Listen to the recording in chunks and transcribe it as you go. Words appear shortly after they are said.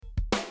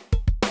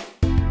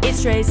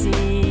It's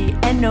Tracy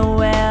and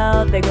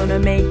Noel. They're gonna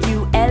make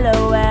you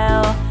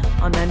LOL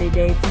on 90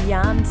 Day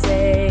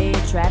Fiance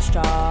Trash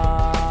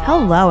Talk.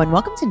 Hello and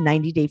welcome to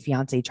 90 Day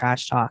Fiance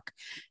Trash Talk.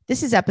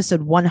 This is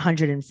episode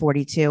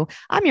 142.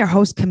 I'm your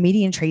host,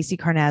 comedian Tracy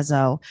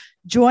Carnazzo,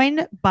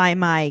 joined by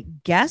my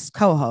guest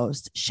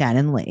co-host,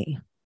 Shannon Lee.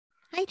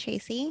 Hi,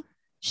 Tracy.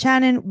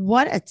 Shannon,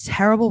 what a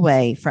terrible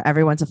way for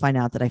everyone to find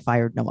out that I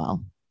fired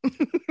Noel.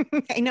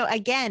 I know.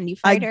 Again, you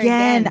fired her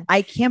again.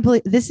 I can't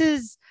believe this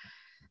is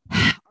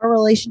our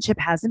relationship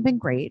hasn't been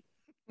great.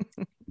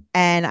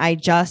 And I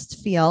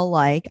just feel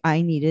like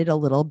I needed a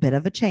little bit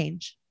of a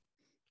change.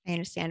 I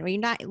understand. Well, you're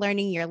not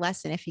learning your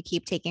lesson if you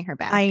keep taking her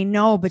back. I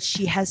know, but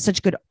she has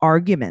such good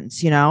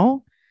arguments, you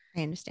know?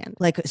 I understand.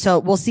 Like, so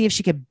we'll see if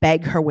she could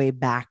beg her way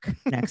back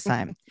next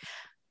time.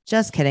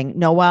 Just kidding.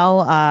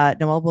 Noel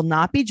will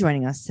not be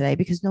joining us today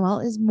because Noel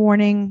is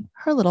mourning.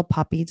 Her little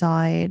puppy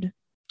died.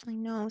 I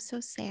know.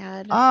 So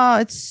sad. Oh,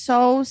 it's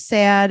so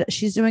sad.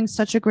 She's doing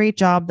such a great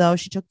job, though.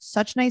 She took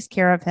such nice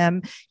care of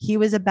him. He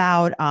was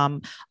about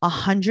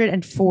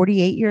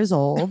 148 years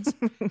old.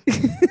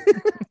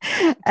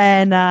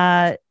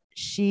 And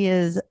she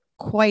is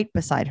quite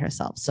beside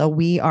herself. So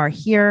we are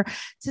here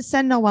to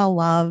send Noel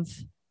love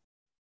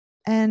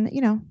and, you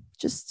know,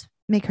 just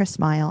make her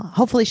smile.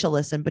 Hopefully she'll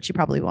listen, but she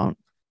probably won't.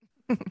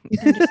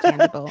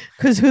 Understandable.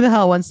 Because who the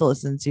hell wants to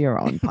listen to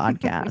your own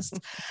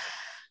podcast?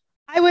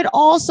 I would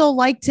also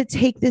like to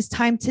take this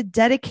time to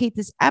dedicate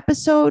this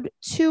episode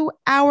to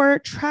our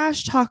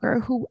trash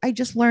talker who I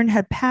just learned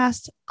had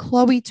passed,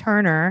 Chloe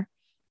Turner.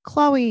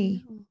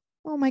 Chloe,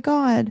 oh my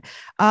God.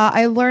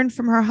 I learned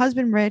from her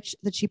husband, Rich,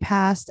 that she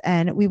passed,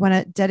 and we want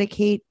to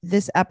dedicate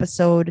this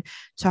episode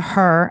to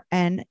her.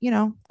 And, you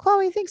know,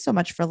 Chloe, thanks so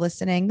much for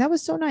listening. That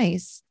was so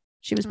nice.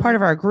 She was part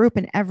of our group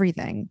and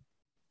everything.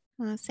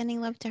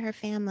 Sending love to her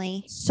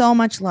family. So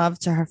much love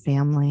to her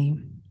family.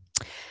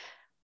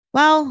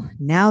 Well,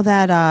 now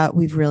that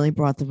we've really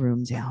brought the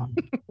room down,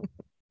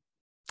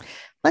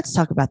 let's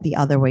talk about The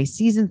Other Way,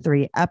 season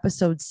 3,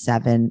 episode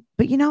 7.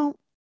 But, you know,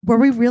 were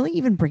we really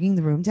even bringing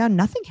the room down?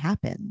 Nothing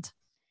happened.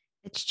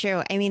 It's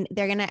true. I mean,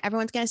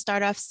 everyone's going to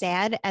start off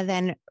sad. And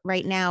then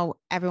right now,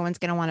 everyone's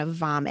going to want to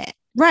vomit.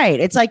 Right.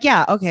 It's like,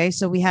 yeah, okay.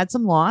 So we had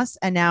some loss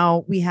and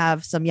now we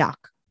have some yuck.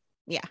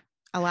 Yeah.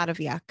 A lot of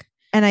yuck.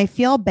 And I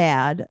feel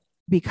bad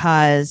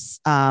because,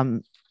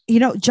 you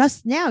know,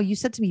 just now you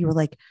said to me, you were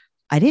like,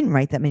 I didn't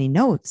write that many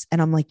notes. And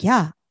I'm like,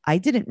 yeah, I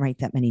didn't write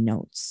that many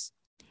notes.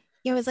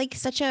 Yeah, it was like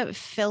such a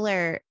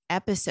filler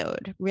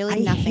episode.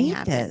 Really, nothing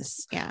happened.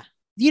 Yeah.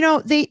 You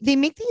know, they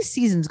make these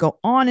seasons go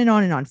on and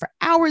on and on for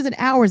hours and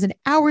hours and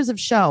hours of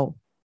show.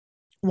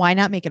 Why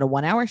not make it a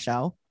 1-hour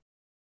show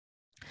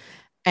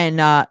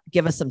and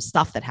give us some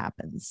stuff that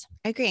happens?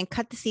 I agree. And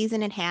cut the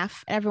season in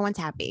half. Everyone's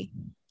happy.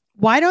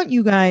 Why don't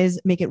you guys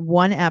make it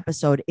one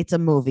episode? It's a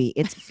movie.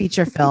 It's a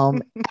feature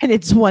film and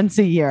it's once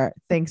a year.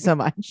 Thanks so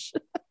much.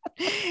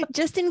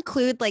 Just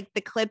include like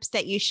the clips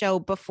that you show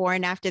before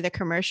and after the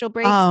commercial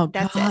breaks. Oh,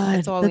 that's God. it.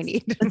 That's all we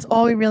need. That's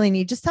all we really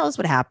need. Just tell us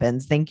what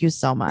happens. Thank you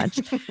so much.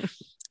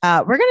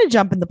 We're going to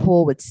jump in the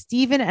pool with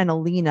Steven and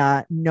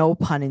Alina. No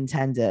pun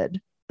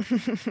intended.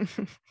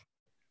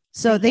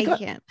 So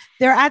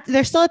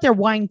they're still at their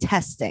wine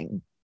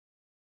testing.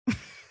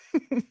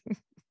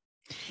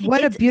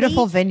 What a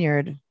beautiful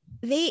vineyard.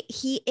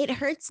 It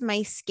hurts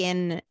my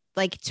skin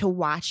like to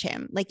watch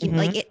him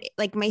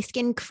like my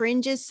skin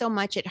cringes so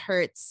much it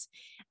hurts.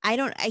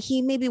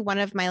 He may be one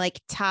of my like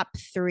top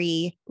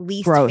 3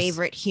 least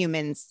favorite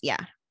humans.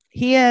 Yeah,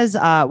 he is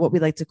what we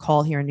like to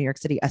call here in New York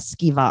City a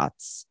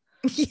skivats.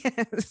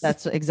 Yes,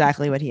 that's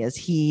exactly what he is.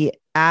 He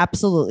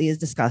absolutely is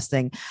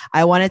disgusting.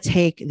 I want to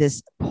take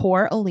this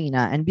poor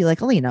Alina and be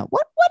like, Alina,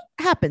 what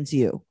happened to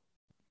you?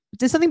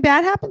 Did something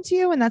bad happen to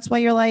you? And that's why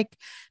you're like,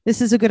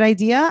 this is a good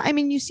idea. I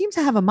mean, you seem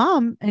to have a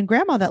mom and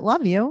grandma that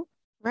love you.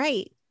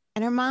 Right.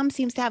 And her mom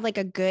seems to have like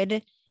a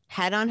good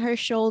head on her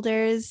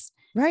shoulders.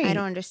 Right. I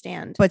don't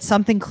understand. But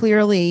something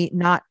clearly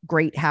not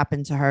great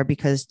happened to her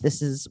because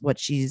this is what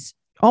she's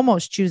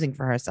almost choosing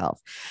for herself.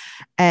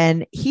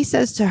 And he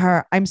says to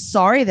her, I'm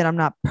sorry that I'm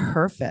not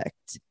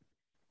perfect.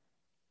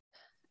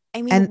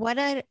 I mean, what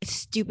a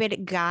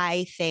stupid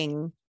guy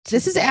thing.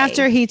 This is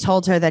after he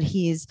told her that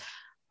he's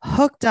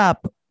hooked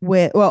up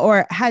with,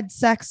 or had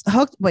sex.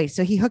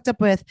 So he hooked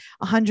up with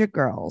 100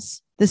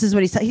 girls. This is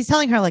what he's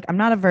telling her, like, I'm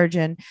not a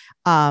virgin.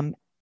 And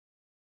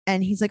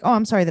he's like, oh,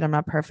 I'm sorry that I'm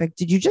not perfect.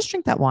 Did you just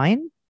drink that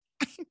wine?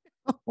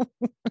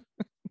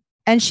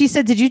 And she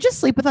said, did you just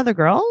sleep with other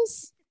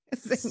girls?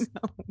 No.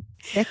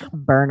 Sick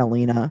burn,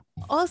 Alina.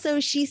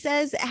 Also, she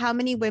says, how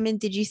many women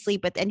did you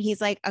sleep with? And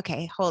he's like,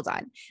 okay, hold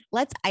on.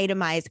 Let's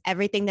itemize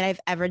everything that I've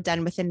ever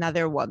done with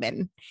another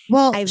woman.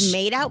 Well, I've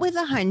made out with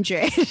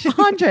 100.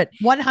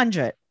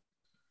 100.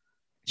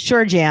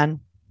 Sure, Jan.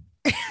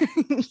 Yeah,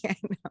 I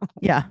know.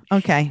 Yeah.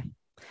 Okay.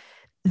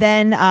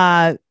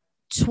 Then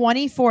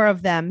 24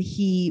 of them,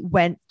 he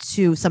went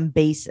to some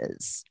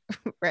bases.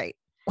 Right.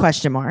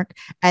 Question mark.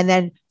 And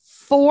then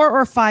 4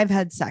 or 5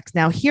 had sex.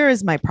 Now, here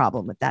is my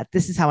problem with that.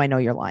 This is how I know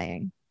you're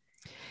lying.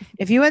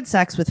 If you had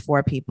sex with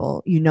 4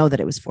 people, you know that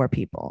it was 4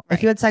 people. Right.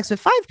 If you had sex with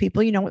 5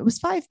 people, you know it was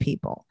 5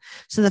 people.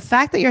 So the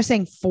fact that you're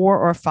saying 4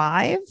 or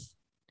 5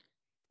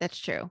 That's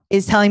true.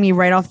 is telling me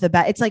right off the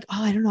bat, it's like,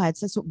 oh, I don't know. I had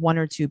sex with 1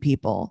 or 2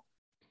 people.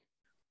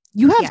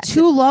 You have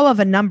too low of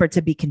a number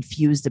to be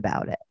confused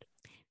about it.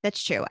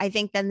 That's true. I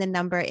think then the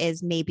number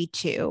is maybe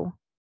 2.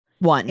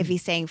 1. If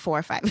he's saying 4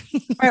 or 5.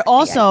 Right.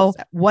 Also,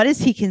 what is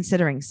he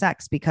considering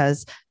sex?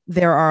 Because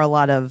there are a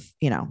lot of,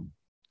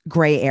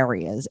 gray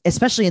areas,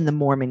 especially in the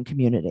Mormon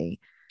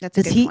community. That's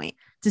a good point.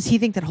 Does he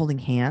think that holding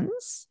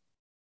hands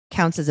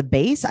counts as a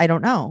base? I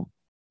don't know.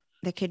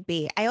 That could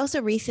be. I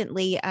also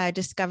recently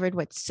discovered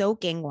what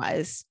soaking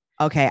was.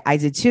 Okay, I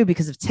did too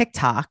because of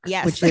TikTok.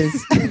 Yes. Which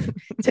is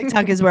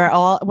TikTok is where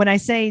when I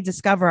say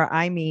discover,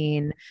 I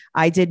mean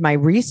I did my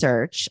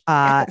research.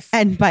 Yes.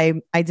 And by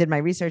I did my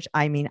research,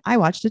 I mean I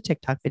watched a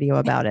TikTok video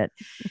about it.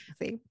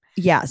 See?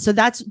 Yeah, so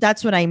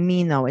that's what I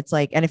mean though. It's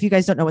like, and if you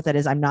guys don't know what that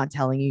is, I'm not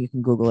telling you. You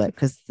can Google it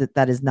because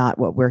that is not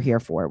what we're here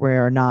for.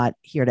 We're not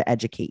here to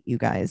educate you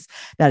guys.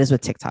 That is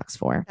what TikTok's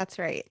for. That's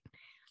right.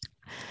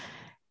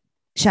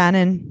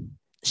 Shannon,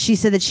 she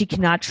said that she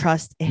cannot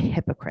trust a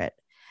hypocrite.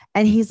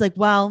 And he's like,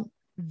 well,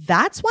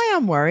 that's why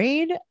I'm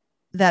worried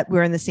that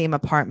we're in the same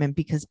apartment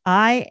because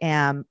I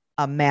am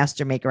a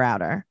master maker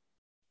outer.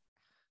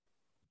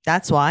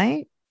 That's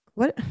why.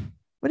 What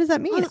does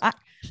that mean?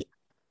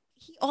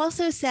 He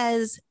also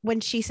says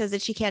when she says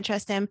that she can't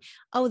trust him,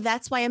 oh,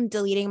 that's why I'm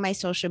deleting my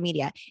social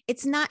media.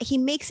 It's not, he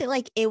makes it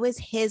like it was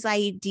his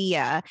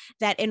idea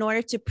that in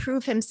order to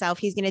prove himself,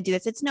 he's going to do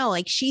this. It's no,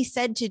 like she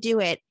said to do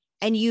it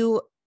and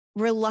you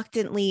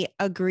reluctantly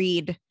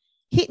agreed.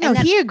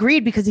 He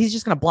agreed because he's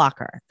just going to block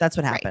her. That's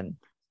what happened.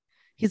 Right.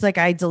 He's like,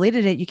 I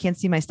deleted it. You can't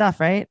see my stuff,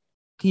 right?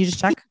 Can you just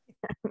check?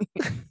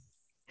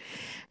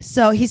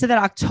 So he said that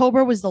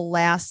October was the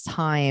last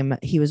time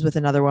he was with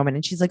another woman.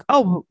 And she's like,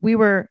 oh, we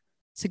were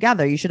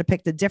together. You should have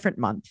picked a different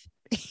month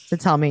to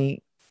tell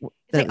me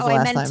that it was the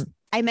last time.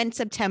 I meant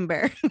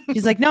September.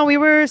 She's like, no, we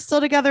were still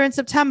together in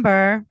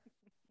September.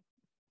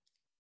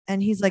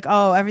 And he's like,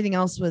 oh, everything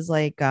else was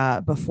like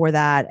before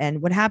that.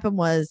 And what happened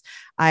was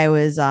I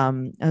was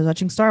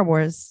watching Star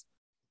Wars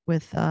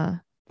with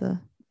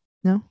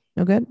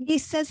no good. He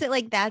says it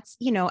like that's,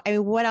 I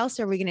mean, what else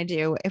are we going to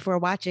do if we're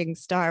watching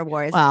Star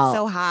Wars? Well, it's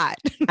so hot.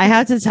 I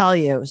have to tell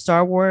you,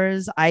 Star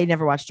Wars, I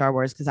never watched Star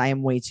Wars because I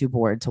am way too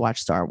bored to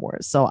watch Star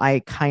Wars. So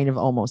I kind of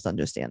almost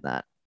understand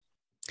that.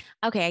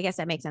 Okay, I guess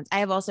that makes sense. I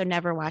have also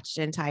never watched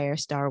an entire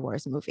Star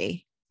Wars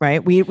movie.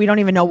 Right. We don't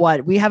even know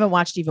what. We haven't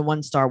watched even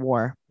one Star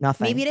Wars.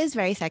 Nothing. Maybe it is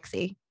very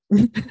sexy.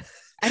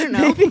 I don't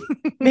know.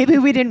 Maybe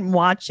we didn't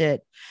watch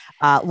it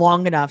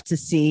long enough to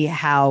see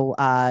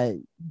how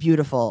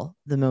beautiful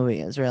the movie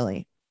is,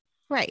 really.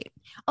 Right.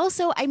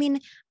 Also, I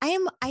mean,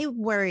 I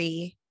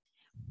worry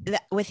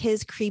that with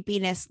his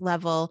creepiness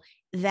level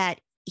that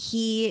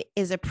he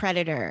is a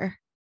predator.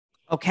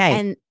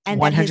 Okay.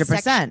 And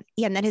 100%.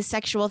 And that his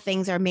sexual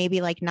things are maybe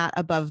like not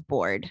above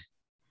board.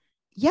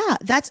 Yeah,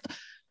 that's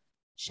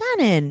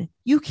Shannon.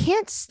 You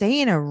can't stay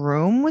in a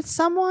room with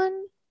someone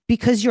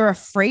because you're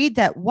afraid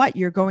that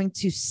you're going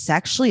to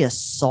sexually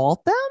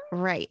assault them.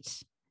 Right.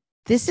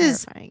 This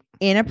is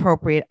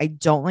inappropriate. I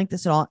don't like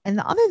this at all. And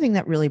the other thing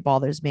that really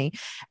bothers me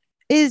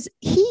is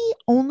he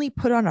only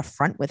put on a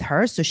front with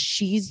her. So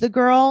she's the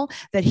girl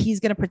that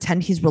he's going to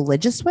pretend he's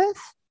religious with.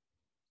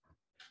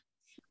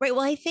 Right.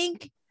 Well, I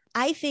think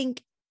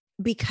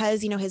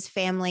because, his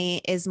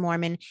family is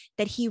Mormon,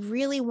 that he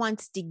really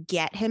wants to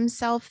get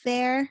himself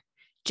there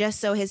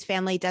just so his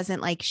family doesn't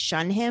like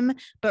shun him.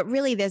 But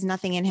really, there's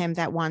nothing in him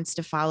that wants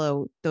to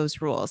follow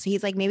those rules.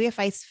 He's like, maybe if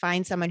I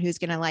find someone who's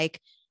going to like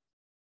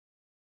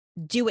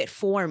do it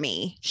for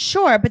me.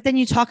 Sure. But then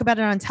you talk about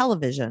it on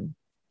television.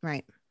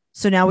 Right.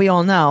 So now we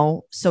all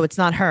know. So it's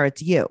not her,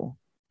 it's you.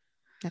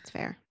 That's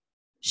fair.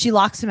 She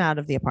locks him out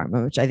of the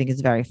apartment, which I think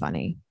is very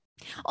funny.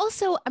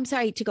 Also, I'm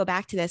sorry to go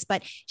back to this,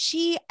 but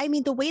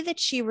the way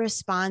that she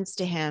responds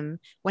to him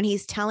when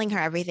he's telling her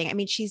everything, I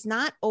mean, she's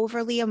not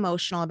overly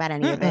emotional about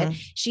any of it.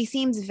 She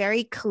seems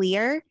very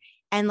clear.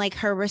 And like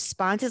her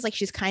response is like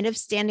she's kind of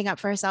standing up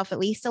for herself at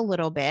least a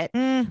little bit,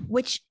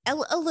 which a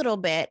little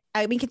bit.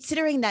 I mean,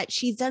 considering that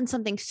she's done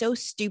something so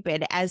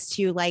stupid as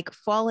to like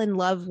fall in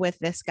love with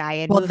this guy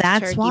and move to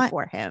Turkey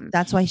for him.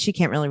 That's why she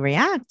can't really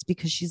react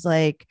because she's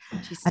like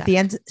at the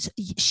end,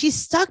 she's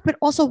stuck. But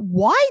also,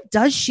 why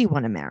does she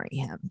want to marry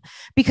him?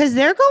 Because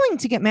they're going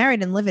to get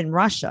married and live in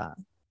Russia.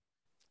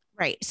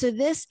 Right. So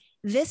this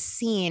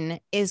scene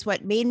is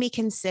what made me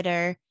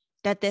consider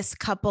that this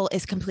couple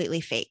is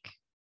completely fake.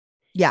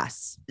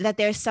 Yes. That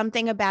there's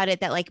something about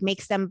it that like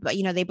makes them,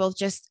 they both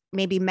just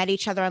maybe met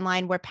each other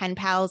online, were pen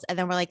pals. And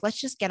then we're like,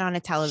 let's just get on a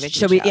television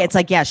show. Yeah, it's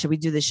like, yeah, should we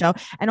do the show?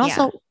 And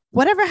also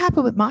whatever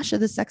happened with Masha,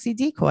 the sexy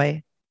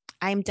decoy?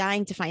 I'm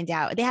dying to find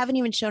out. They haven't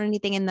even shown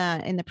anything in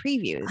the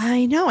previews.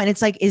 I know. And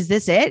it's like, is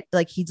this it?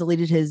 Like he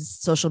deleted his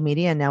social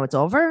media and now it's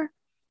over?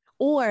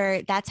 Or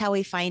that's how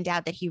we find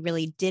out that he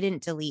really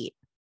didn't delete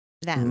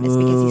them. Is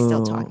because he's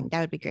still talking.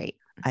 That would be great.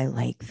 I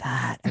like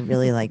that. I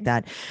really like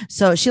that.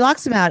 So she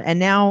locks him out. And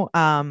now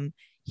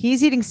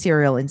He's eating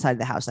cereal inside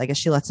the house. I guess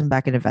she lets him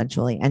back in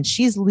eventually. And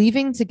she's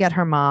leaving to get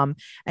her mom.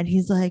 And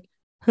he's like,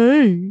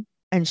 hey.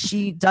 And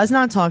she does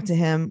not talk to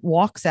him,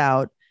 walks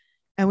out.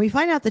 And we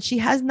find out that she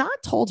has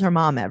not told her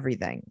mom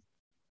everything.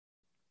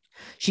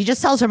 She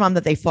just tells her mom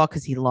that they fought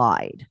because he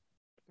lied.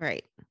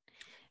 Right.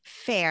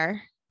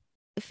 Fair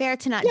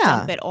to not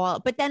dump it all.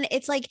 But then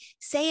it's like,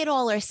 say it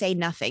all or say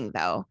nothing,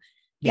 though.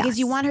 Because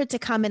you want her to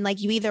come and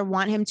like, you either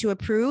want her to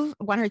approve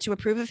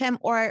of him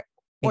or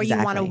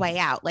you want to weigh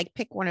out, like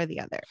pick one or the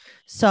other.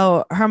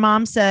 So her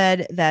mom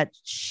said that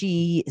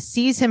she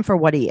sees him for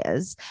what he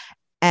is.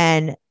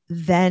 And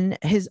then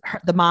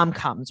the mom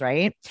comes,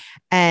 right?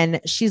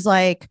 And she's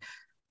like,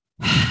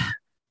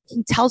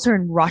 he tells her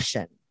in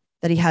Russian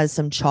that he has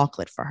some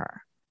chocolate for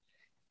her.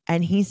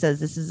 And he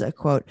says, this is a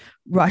quote,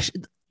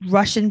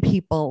 Russian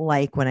people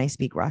like when I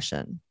speak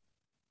Russian.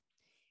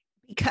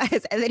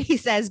 And then he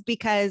says,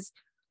 because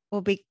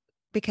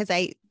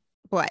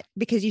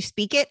you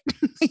speak it.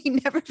 He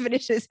never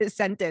finishes his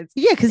sentence.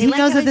 Yeah, because he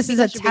knows that this is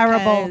a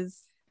terrible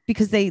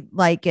because they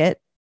like it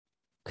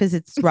because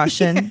it's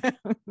Russian.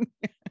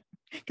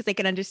 Because they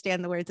can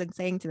understand the words I'm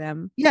saying to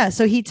them. Yeah.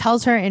 So he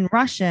tells her in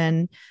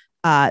Russian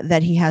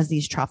that he has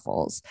these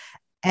truffles,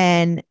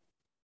 and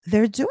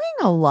they're doing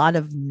a lot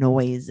of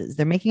noises.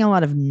 They're making a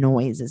lot of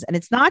noises, and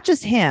it's not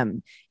just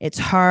him. It's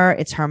her.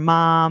 It's her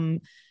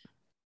mom.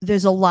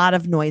 There's a lot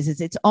of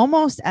noises. It's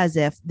almost as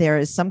if there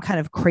is some kind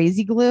of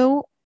crazy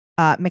glue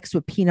mixed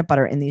with peanut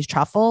butter in these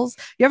truffles.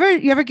 You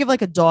ever give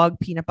like a dog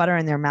peanut butter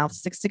and their mouth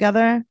sticks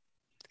together?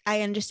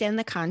 I understand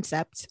the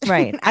concept.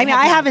 Right. I mean,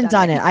 I haven't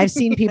done it. I've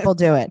seen people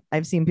do it.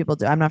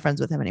 I'm not friends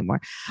with him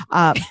anymore.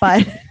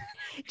 But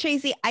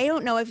Tracy, I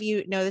don't know if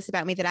you know this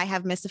about me, that I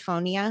have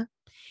misophonia,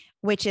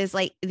 which is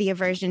like the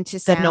aversion to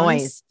sounds. The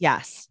noise.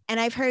 Yes. And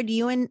I've heard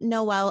you and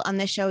Noelle on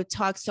the show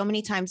talk so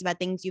many times about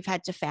things you've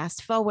had to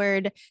fast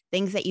forward,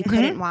 things that you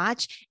couldn't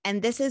watch.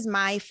 And this is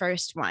my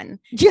first one.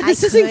 Yeah,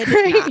 this isn't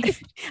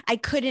great. I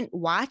couldn't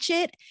watch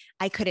it.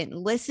 I couldn't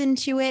listen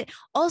to it.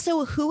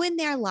 Also, who in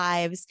their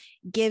lives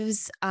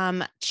gives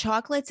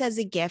chocolates as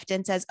a gift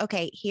and says,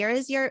 okay, here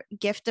is your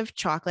gift of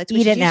chocolates.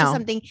 Eat it now.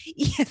 Something.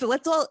 Yeah, so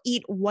let's all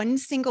eat one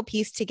single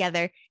piece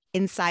together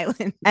in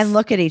silence and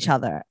look at each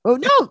other. Oh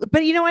no,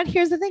 but you know what?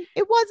 Here's the thing.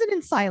 It wasn't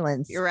in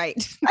silence. You're right.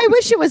 I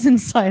wish it was in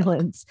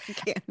silence. I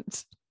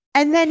can't.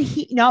 And then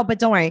but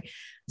don't worry.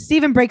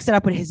 Stephen breaks it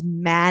up with his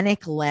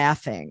manic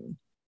laughing.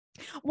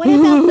 What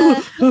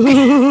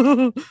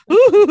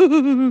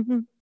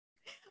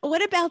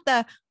about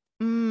the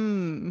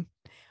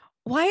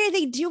why are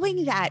they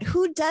doing that?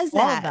 Who does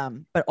that? All of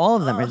them, but all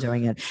of them are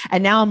doing it.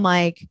 And now I'm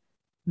like,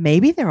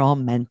 maybe they're all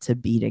meant to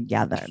be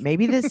together.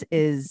 Maybe this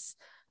is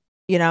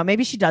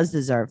maybe she does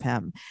deserve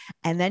him.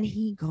 And then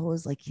he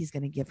goes like he's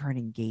going to give her an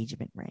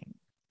engagement ring.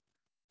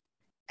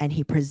 And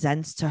he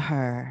presents to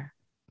her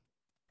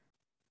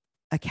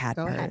a cat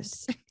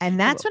purse. And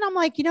that's when I'm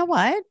like, you know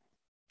what?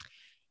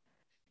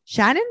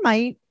 Shannon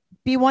might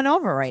be won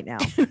over right now.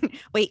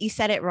 Wait, you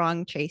said it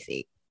wrong,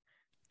 Tracy.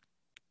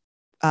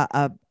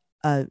 What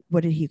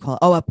did he call it?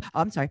 Oh,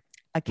 I'm sorry.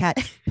 A cat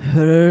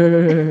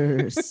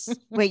purse.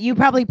 Wait, you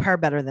probably purr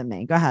better than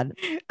me. Go ahead.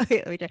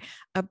 Okay, let me try.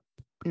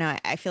 No,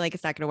 I feel like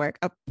it's not going to work.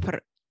 A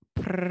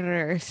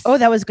purse. Oh,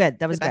 that was good.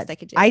 That was good.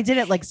 I did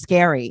it like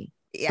scary.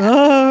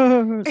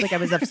 Yeah. Like I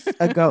was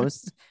a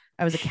ghost.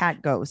 I was a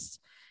cat ghost.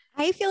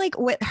 I feel like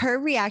with her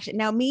reaction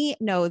now,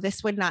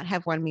 this would not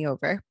have won me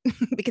over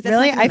because that's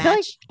really, not I feel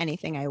like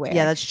anything I wear.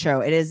 Yeah, that's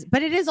true. It is,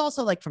 but it is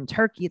also like from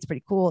Turkey. It's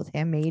pretty cool. It's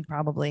handmade,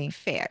 probably.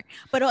 Fair,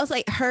 but also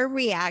like her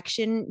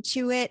reaction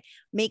to it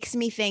makes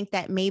me think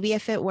that maybe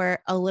if it were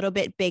a little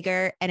bit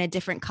bigger and a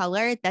different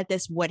color, that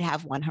this would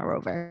have won her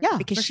over. Yeah,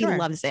 because she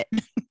loves it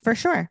for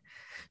sure.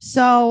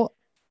 So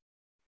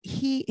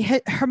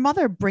her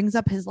mother brings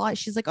up his lie.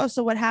 She's like, "Oh,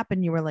 so what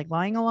happened? You were like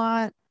lying a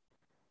lot."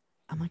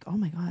 I'm like, oh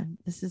my God,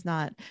 this is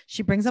not.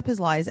 She brings up his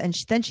lies. And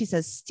then she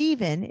says,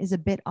 Stephen is a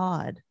bit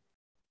odd.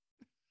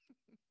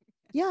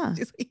 Yeah.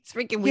 It's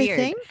freaking weird.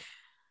 Think?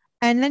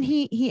 And then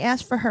he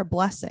asked for her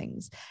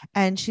blessings.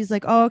 And she's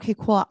like, oh, okay,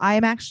 cool.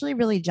 I'm actually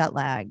really jet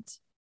lagged.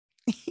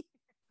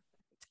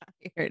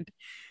 Tired.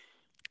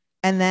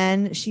 And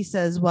then she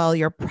says, well,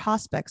 your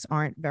prospects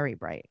aren't very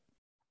bright.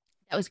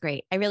 That was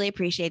great. I really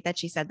appreciate that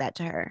she said that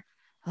to her.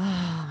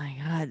 Oh my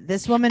God.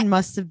 This woman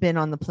must have been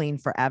on the plane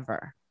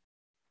forever.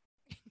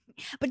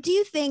 But do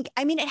you think,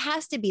 I mean, it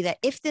has to be that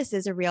if this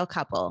is a real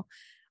couple,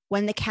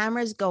 when the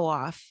cameras go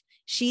off,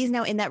 she's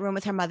now in that room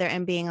with her mother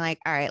and being like,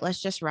 all right,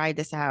 let's just ride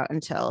this out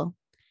until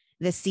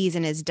the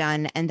season is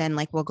done. And then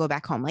like, we'll go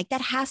back home. Like that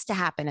has to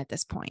happen at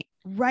this point.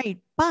 Right.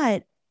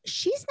 But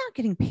she's not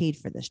getting paid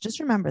for this. Just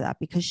remember that,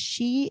 because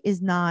she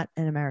is not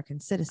an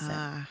American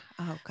citizen.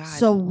 Oh God.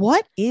 So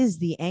what is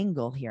the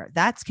angle here?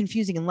 That's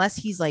confusing, unless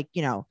he's like,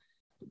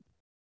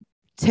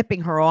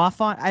 tipping her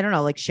off on, I don't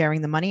know, like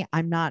sharing the money.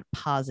 I'm not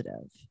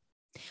positive.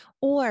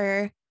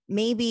 Or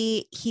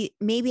maybe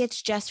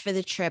it's just for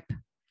the trip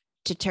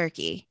to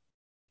Turkey.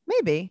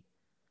 Maybe.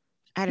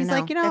 I don't know.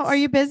 He's like, That's... are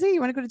you busy? You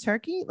want to go to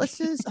Turkey? Let's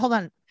just hold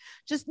on.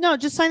 Just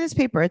sign this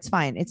paper. It's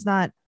fine. It's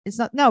not.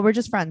 No, we're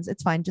just friends.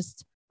 It's fine.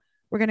 Just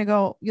we're going to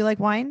go, you like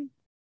wine?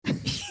 Do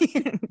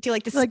you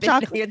like to like spit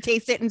chocolate? You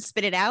taste it and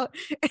spit it out?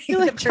 You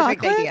like The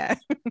perfect chocolate? idea.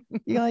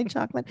 You like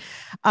chocolate?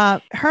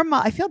 Her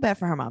mom, I feel bad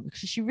for her mom because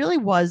she really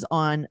was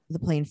on the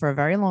plane for a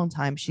very long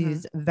time.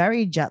 She's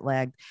very jet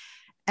lagged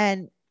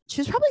and she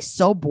was probably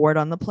so bored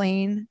on the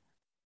plane.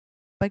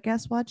 But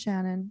guess what,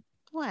 Shannon?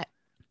 What?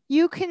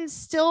 You can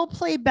still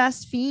play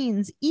Best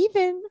Fiends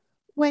even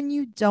when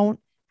you don't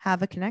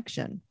have a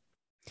connection.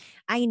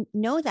 I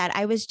know that.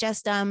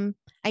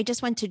 I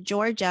just went to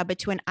Georgia, but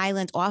to an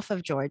island off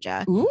of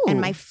Georgia. Ooh. And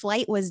my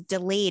flight was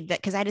delayed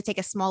because I had to take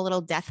a small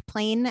little death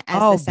plane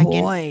as the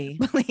second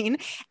plane.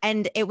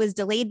 And it was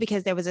delayed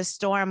because there was a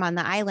storm on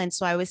the island.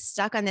 So I was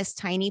stuck on this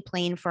tiny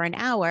plane for an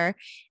hour,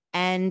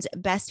 and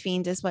Best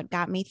Fiends is what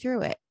got me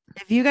through it.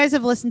 If you guys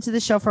have listened to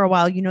the show for a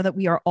while, you know that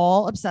we are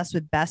all obsessed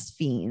with Best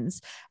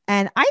Fiends.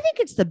 And I think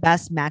it's the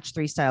best match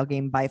 3 style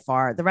game by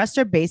far. The rest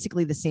are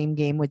basically the same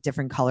game with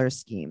different color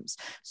schemes.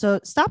 So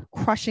stop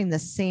crushing the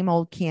same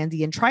old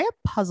candy and try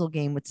a puzzle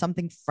game with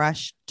something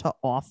fresh to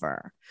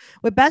offer.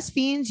 With Best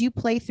Fiends, you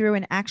play through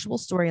an actual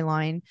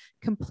storyline,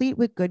 complete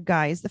with good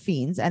guys, the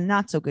fiends, and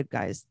not so good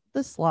guys,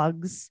 the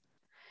slugs.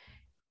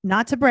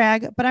 Not to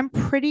brag, but I'm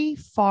pretty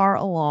far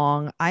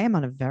along. I am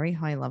on a very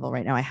high level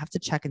right now. I have to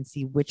check and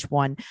see which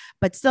one,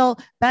 but still,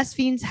 Best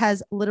Fiends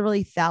has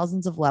literally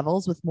thousands of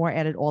levels with more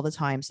added all the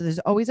time. So there's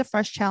always a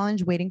fresh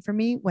challenge waiting for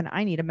me when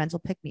I need a mental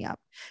pick-me-up.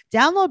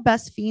 Download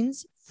Best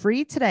Fiends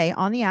free today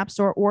on the App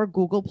Store or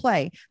Google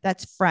Play.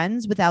 That's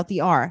friends without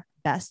the R.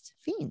 Best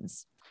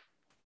Fiends.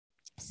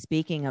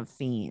 Speaking of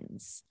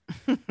fiends,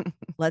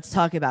 let's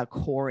talk about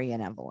Corey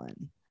and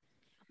Evelyn.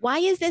 Why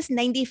is this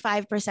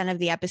 95% of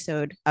the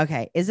episode?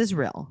 Okay. Is this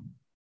real?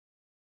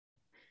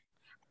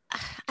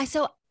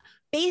 So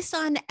based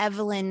on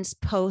Evelyn's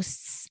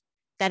posts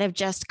that have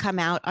just come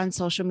out on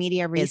social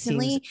media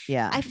recently,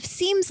 it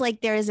seems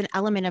like there is an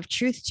element of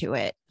truth to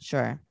it.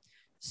 Sure.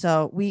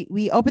 So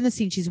we open the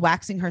scene. She's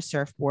waxing her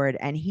surfboard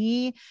and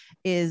he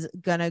is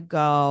going to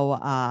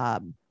go,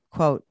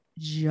 quote,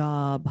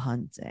 job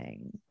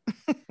hunting.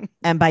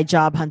 And by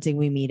job hunting,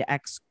 we mean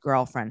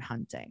ex-girlfriend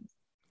hunting.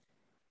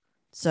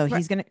 So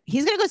he's gonna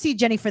go see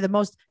Jenny for the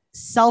most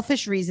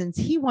selfish reasons.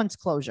 He wants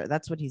closure.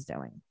 That's what he's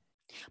doing.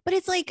 But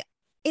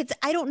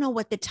I don't know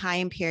what the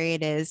time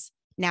period is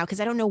now because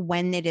I don't know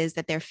when it is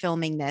that they're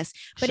filming this,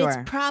 but it's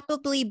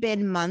probably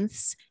been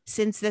months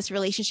since this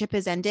relationship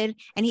has ended.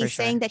 And he's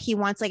saying that he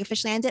wants like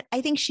officially ended.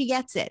 I think she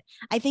gets it.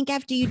 I think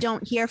after you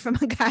don't hear from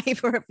a guy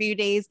for a few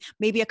days,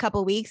 maybe a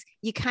couple weeks,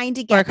 you kind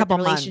of get a couple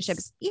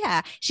relationships. Months.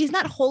 Yeah. She's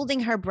not holding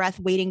her breath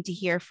waiting to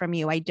hear from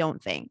you. I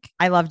don't think.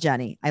 I love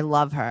Jenny. I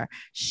love her.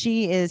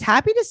 She is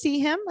happy to see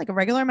him, like a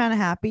regular amount of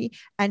happy.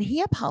 And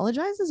he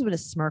apologizes with a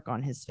smirk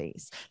on his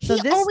face. So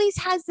he always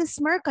has the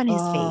smirk on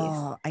his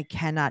face. I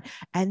cannot.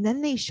 And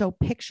then they show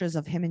pictures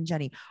of him and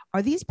Jenny.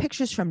 Are these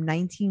pictures from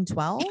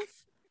 1912?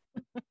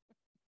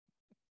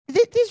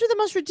 These are the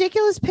most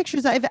ridiculous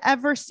pictures I've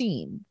ever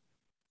seen.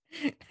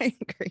 I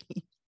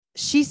agree.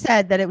 She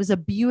said that it was a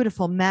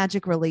beautiful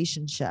magic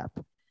relationship.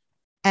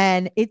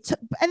 And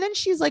then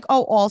she's like,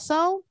 oh,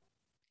 also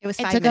it was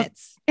 5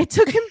 minutes. It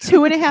took him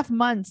 2.5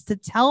 months to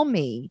tell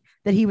me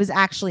that he was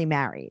actually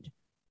married.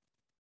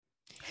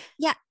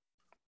 Yeah.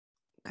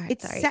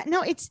 It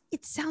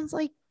sounds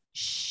like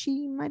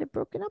she might have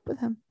broken up with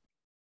him.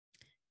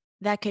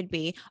 That could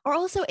be. Or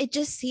also it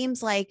just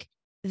seems like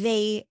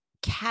they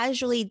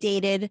casually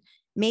dated,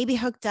 maybe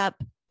hooked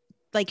up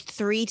like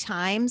 3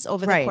 times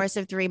over the course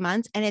of 3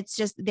 months. And it's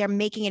just, they're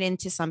making it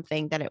into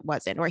something that it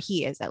wasn't, or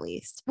he is at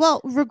least.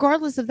 Well,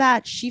 regardless of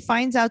that, she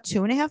finds out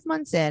 2.5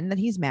 months in that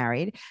he's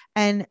married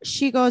and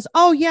she goes,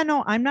 oh yeah,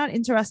 no, I'm not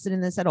interested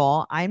in this at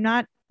all. I'm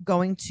not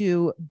going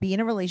to be in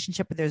a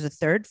relationship where there's a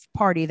third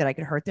party that I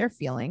could hurt their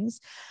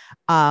feelings.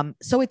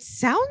 So it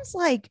sounds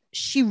like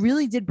she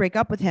really did break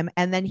up with him.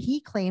 And then he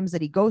claims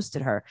that he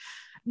ghosted her.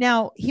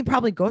 Now, he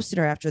probably ghosted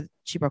her after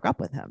she broke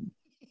up with him.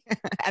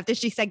 After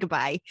she said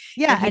goodbye.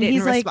 Yeah. And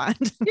he's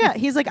respond. Yeah.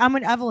 He's like, I'm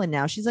with Evelyn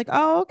now. She's like,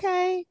 oh,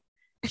 okay.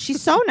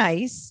 She's so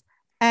nice.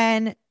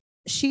 And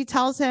she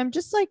tells him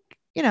just like,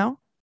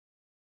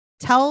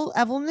 tell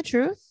Evelyn the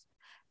truth.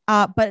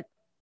 But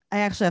I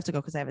actually have to go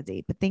because I have a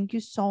date. But thank you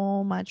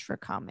so much for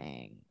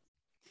coming.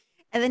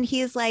 And then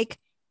he's like,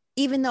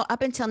 even though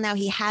up until now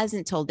he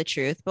hasn't told the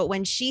truth, but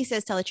when she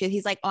says tell the truth,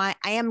 he's like, oh, I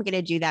am going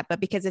to do that, but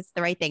because it's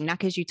the right thing, not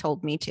because you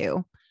told me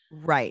to.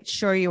 Right.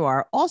 Sure you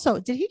are. Also,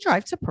 did he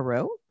drive to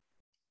Peru?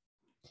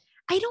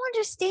 I don't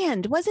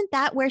understand. Wasn't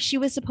that where she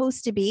was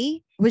supposed to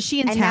be? Was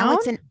she in town?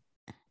 Now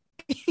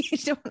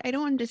I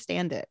don't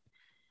understand it.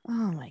 Oh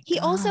my God. He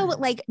also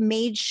like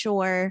made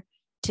sure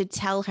to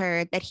tell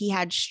her that he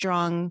had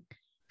strong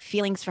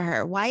feelings for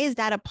her. Why is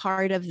that a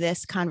part of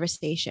this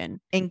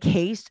conversation? In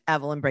case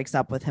Evelyn breaks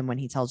up with him when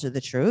he tells her the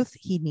truth,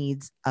 he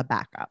needs a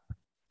backup.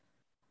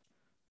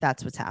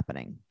 That's what's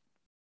happening.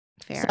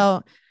 Fair.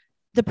 So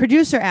the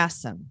producer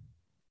asks him,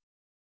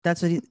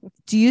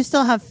 do you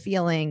still have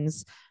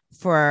feelings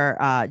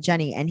for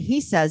Jenny? And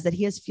he says that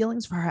he has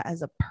feelings for her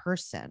as a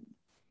person.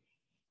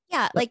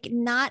 Yeah, like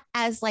not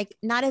as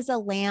a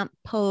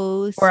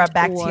lamppost or a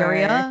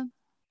bacteria.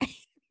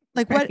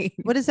 Like Right.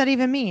 what does that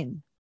even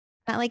mean?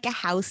 Not like a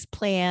house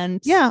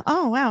plant. Yeah.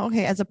 Oh, wow.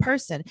 Okay. As a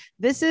person,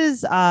 this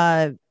is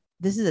a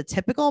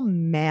typical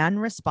man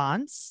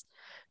response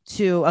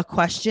to a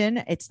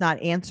question. It's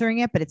not answering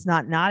it, but it's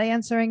not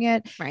answering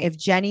it. Right. If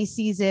Jenny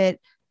sees it,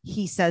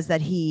 he says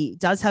that he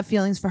does have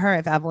feelings for her.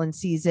 If Evelyn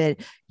sees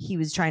it, he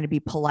was trying to be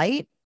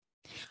polite.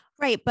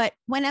 Right. But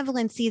when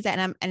Evelyn sees that,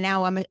 and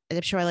now I'm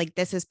sure like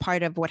this is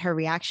part of what her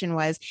reaction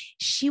was,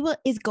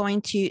 is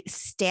going to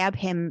stab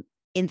him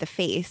in the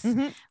face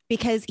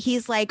because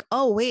he's like,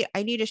 oh, wait,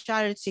 I need a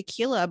shot of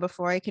tequila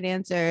before I can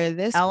answer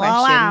this LOL.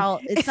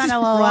 question. It's not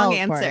LOL. Wrong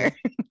answer.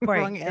 Corey.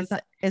 Wrong answer.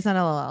 It's not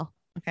LOL.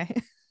 Okay.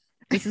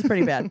 This is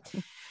pretty bad.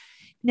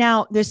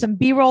 Now, there's some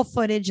B-roll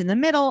footage in the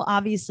middle.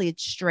 Obviously,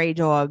 it's stray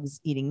dogs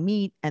eating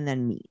meat and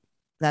then meat.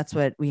 That's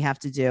what we have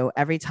to do.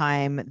 Every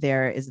time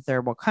there is a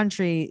third world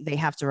country, they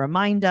have to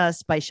remind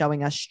us by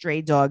showing us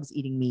stray dogs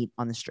eating meat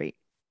on the street.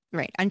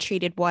 Right.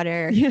 Untreated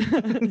water.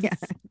 Yeah.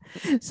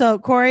 So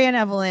Corey and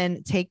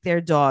Evelyn take their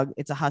dog.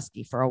 It's a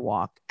husky for a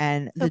walk.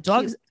 And So the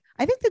dog's, cute.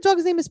 I think the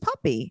dog's name is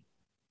Puppy.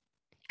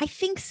 I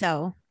think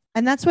so.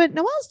 And that's what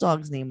Noelle's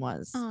dog's name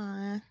was.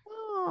 Aw.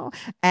 Oh.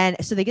 And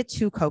so they get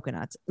 2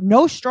 coconuts,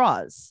 no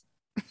straws.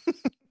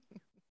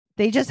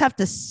 They just have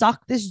to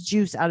suck this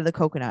juice out of the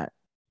coconut.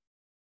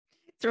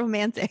 It's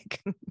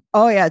romantic.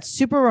 Oh yeah, it's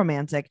super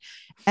romantic.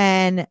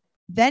 And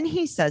then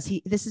he says,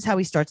 this is how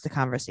he starts the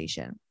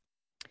conversation.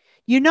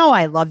 You know,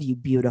 I love you,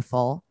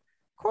 beautiful.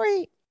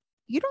 Corey,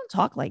 you don't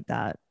talk like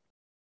that.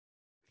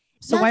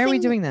 So why are we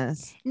doing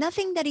this?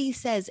 Nothing that he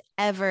says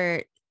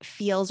ever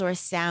feels or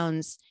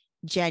sounds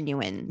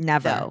genuine.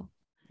 Never. Though.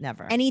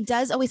 Never. And he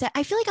does always say,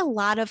 I feel like a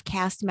lot of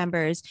cast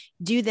members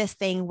do this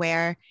thing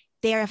where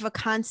they have a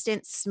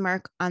constant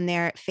smirk on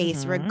their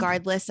face,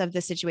 regardless of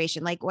the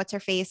situation. Like, what's her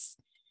face?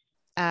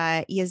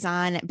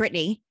 Yazan,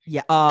 Brittany.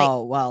 Yeah.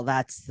 Oh, well,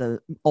 that's the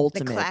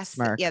ultimate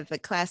smirk. Yeah, the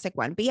classic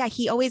one. But yeah,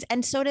 he always,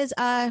 and so does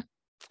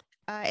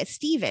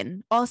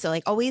Steven also,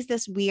 like always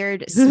this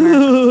weird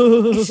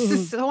smirk.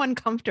 It's so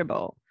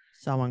uncomfortable.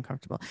 So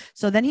uncomfortable.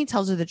 So then he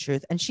tells her the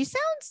truth and she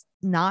sounds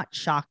not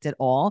shocked at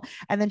all.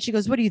 And then she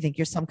goes, what do you think?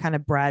 You're some kind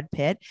of Brad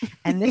Pitt.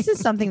 And this is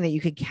something that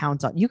you could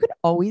count on. You could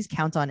always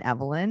count on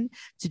Evelyn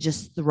to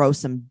just throw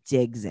some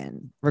digs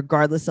in,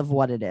 regardless of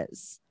what it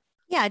is.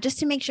 Yeah. Just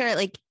to make sure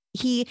like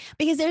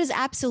because there's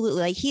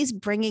absolutely like he's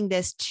bringing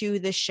this to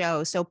the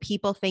show. So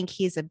people think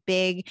he's a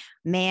big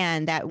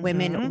man that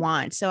women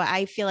want. So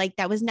I feel like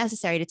that was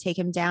necessary to take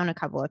him down a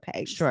couple of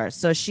pegs. Sure.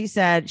 So she's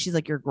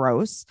like, you're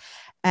gross.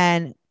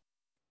 And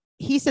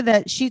he said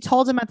that she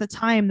told him at the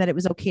time that it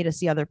was okay to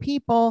see other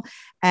people.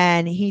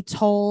 And he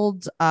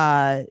told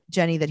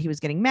Jenny that he was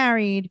getting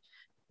married,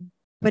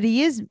 but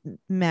he is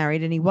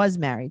married and he was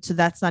married. So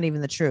that's not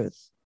even the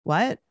truth.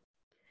 What?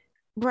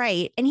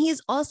 Right. And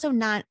he's also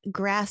not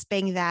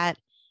grasping that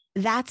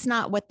that's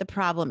not what the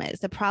problem is.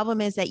 The problem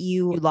is that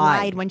you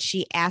lied when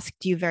she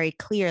asked you very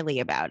clearly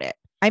about it.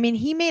 I mean,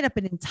 he made up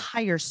an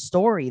entire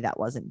story that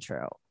wasn't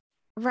true.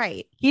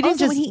 Right. He didn't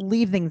just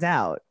leave things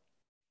out.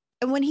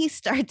 And when he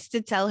starts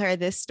to tell her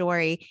this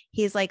story,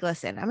 he's like,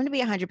 listen, I'm going to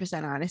be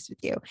 100% honest with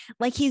you.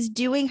 Like he's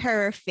doing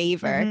her a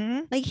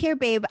favor. Like, here,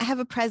 babe, I have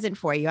a present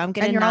for you. I'm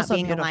going to not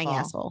being a lying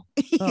asshole.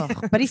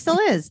 But he still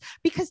is,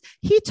 because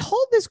he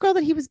told this girl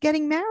that he was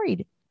getting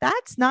married.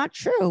 That's not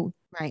true.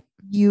 Right.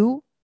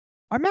 You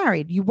are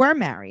married. You were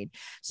married.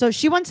 So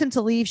she wants him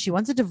to leave. She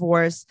wants a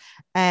divorce.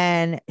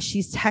 And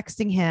she's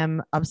texting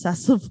him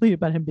obsessively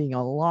about him being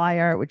a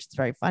liar, which is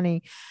very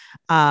funny.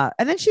 And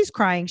then she's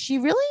crying.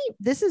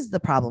 This is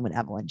the problem with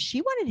Evelyn. She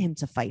wanted him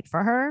to fight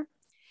for her.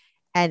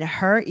 And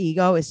her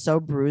ego is so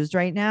bruised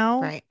right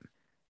now. Right.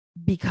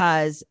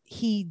 Because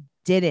he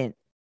didn't.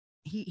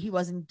 He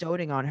wasn't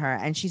doting on her.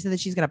 And she said that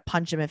she's going to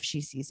punch him if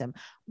she sees him,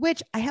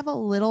 which I have a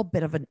little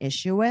bit of an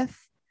issue with.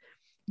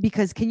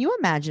 Because can you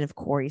imagine if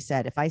Corey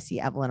said, if I see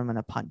Evelyn, I'm going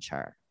to punch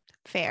her?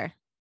 Fair.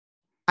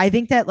 I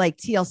think that like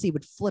TLC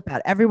would flip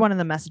out. Everyone in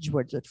the message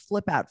boards would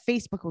flip out.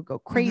 Facebook would go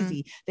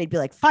crazy. They'd be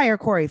like, fire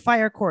Corey,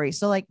 fire Corey.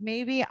 So like,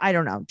 maybe, I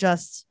don't know,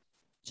 just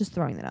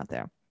throwing that out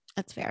there.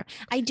 That's fair.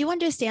 I do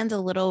understand a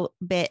little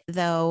bit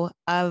though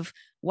of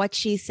what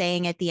she's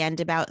saying at the end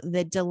about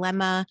the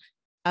dilemma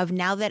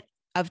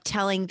of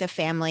telling the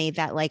family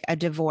that like a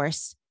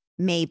divorce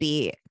may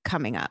be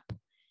coming up.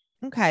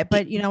 Okay.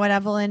 But you know what,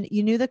 Evelyn,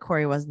 you knew that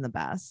Corey wasn't the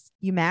best.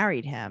 You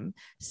married him.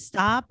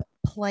 Stop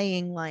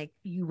playing like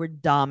you were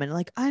dumb and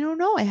like, I don't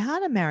know, I had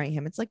to marry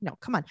him. It's like, no,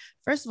 come on.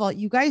 First of all,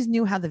 you guys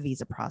knew how the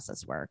visa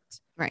process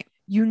worked. Right.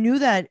 You knew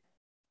that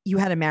you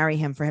had to marry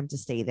him for him to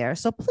stay there.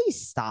 So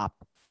please stop.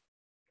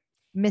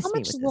 How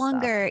much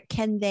longer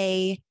can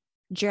they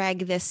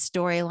drag this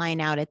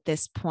storyline out at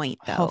this point,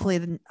 though?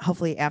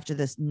 Hopefully after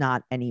this,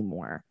 not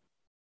anymore.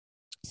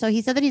 So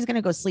he said that he's going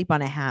to go sleep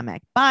on a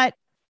hammock, but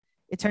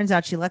it turns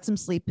out she lets him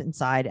sleep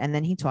inside, and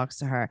then he talks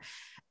to her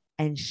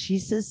and she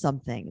says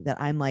something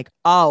that I'm like,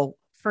 oh,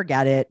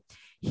 forget it.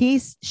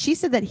 She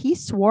said that he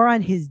swore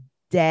on his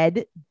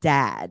dead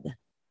dad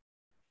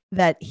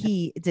that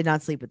he did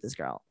not sleep with this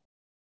girl.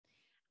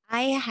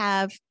 I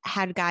have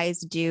had guys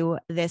do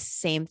this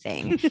same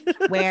thing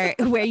where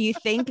you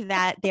think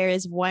that there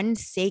is one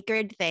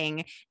sacred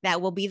thing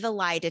that will be the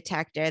lie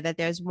detector, that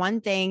there's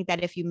one thing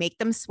that if you make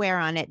them swear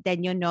on it,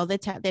 then you'll know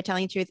that they're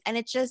telling the truth. And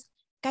it's just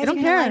guys are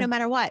going to lie no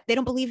matter what. They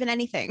don't believe in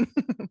anything.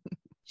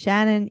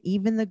 Shannon,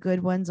 even the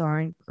good ones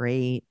aren't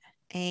great.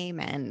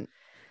 Amen.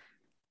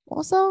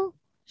 Also,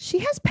 she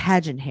has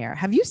pageant hair.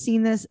 Have you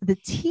seen this? The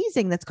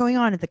teasing that's going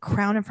on at the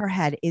crown of her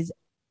head is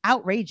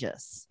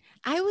outrageous.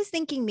 I was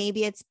thinking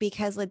maybe it's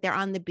because like they're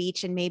on the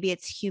beach and maybe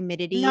it's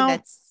humidity. No,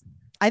 that's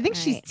I think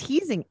she's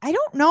teasing. I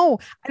don't know.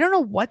 I don't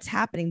know what's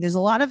happening. There's a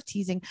lot of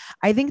teasing.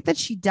 I think that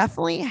she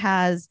definitely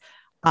has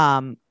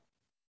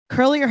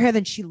curlier hair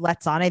than she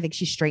lets on. I think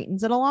she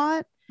straightens it a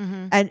lot.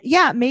 Mm-hmm. And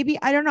yeah, maybe,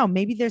 I don't know.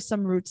 Maybe there's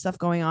some root stuff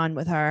going on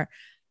with her.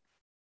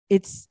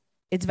 It's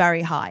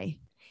very high.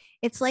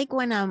 It's like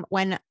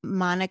when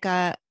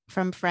Monica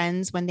from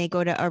Friends, when they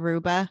go to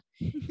Aruba.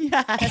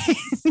 Yes.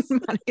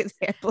 Monica's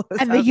hair blows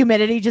and up. The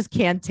humidity just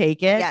can't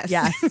take it.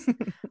 Yes.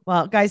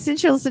 Well, guys,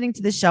 since you're listening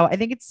to the show, I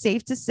think it's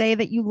safe to say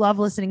that you love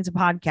listening to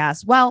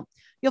podcasts. Well,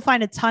 you'll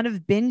find a ton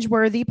of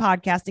binge-worthy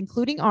podcasts,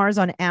 including ours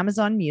on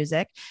Amazon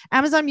Music.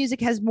 Amazon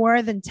Music has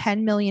more than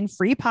 10 million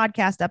free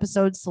podcast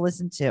episodes to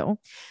listen to.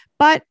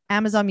 But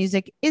Amazon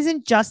Music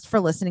isn't just for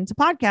listening to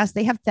podcasts.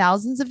 They have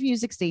thousands of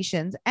music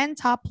stations and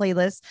top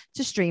playlists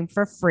to stream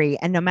for free.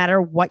 And no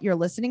matter what you're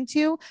listening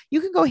to,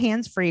 you can go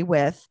hands-free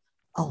with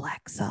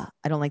Alexa.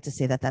 I don't like to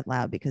say that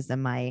loud because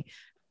then my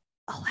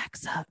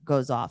Alexa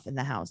goes off in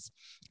the house.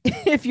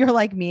 If you're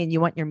like me and you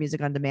want your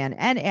music on demand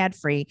and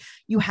ad-free,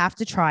 you have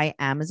to try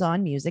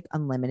Amazon Music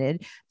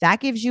Unlimited. That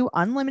gives you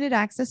unlimited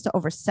access to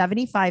over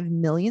 75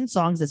 million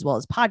songs, as well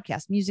as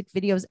podcasts, music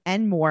videos,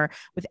 and more.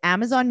 With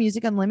Amazon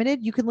Music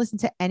Unlimited, you can listen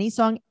to any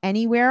song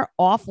anywhere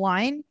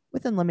offline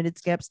with unlimited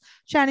skips.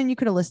 Shannon, you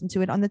could have listened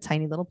to it on the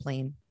tiny little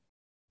plane.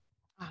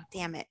 Oh,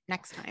 damn it.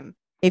 Next time.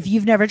 If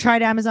you've never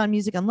tried Amazon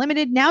Music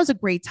Unlimited, now's a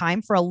great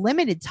time. For a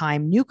limited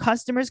time, new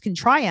customers can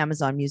try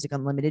Amazon Music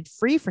Unlimited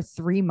free for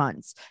 3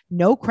 months.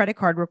 No credit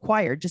card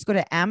required. Just go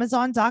to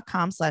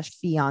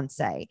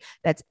amazon.com/fiance.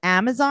 That's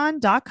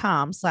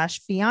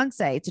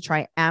amazon.com/fiance to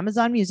try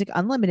Amazon Music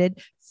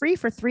Unlimited free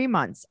for 3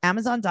 months.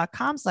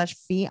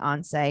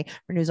 Amazon.com/fiance.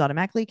 Renews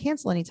automatically.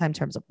 Cancel anytime.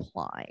 Terms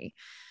apply.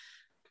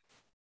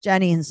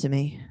 Jenny and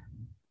Sumi.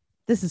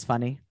 This is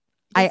funny.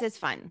 This is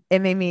fun. It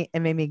made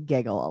me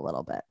giggle a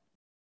little bit.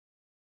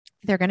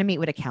 They're going to meet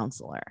with a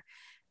counselor.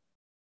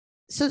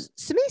 So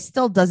Sumi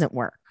still doesn't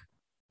work.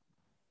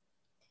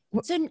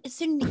 So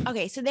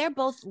okay, so they're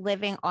both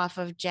living off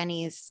of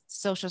Jenny's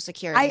Social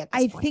Security.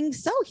 I think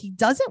so. He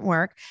doesn't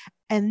work,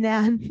 and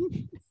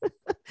then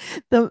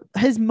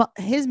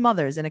his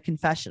mother's in a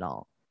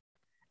confessional,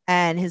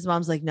 and his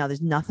mom's like, "No,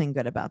 there's nothing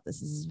good about this.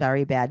 This is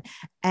very bad."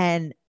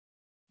 And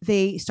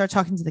they start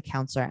talking to the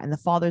counselor, and the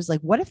father's like,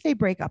 "What if they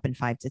break up in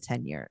 5 to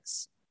 10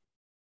 years?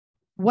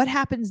 What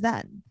happens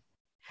then?"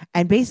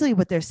 And basically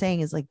what they're saying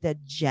is like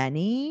that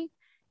Jenny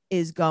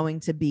is going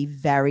to be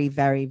very,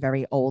 very,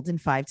 very old in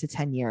 5 to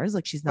 10 years.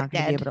 Like she's not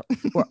going to be able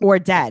to, or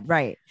dead.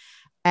 Right.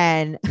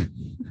 And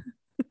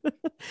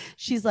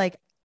she's like,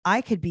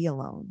 I could be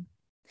alone.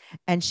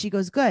 And she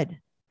goes, good.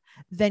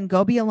 Then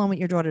go be alone with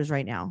your daughters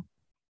right now.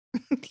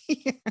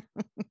 Yeah.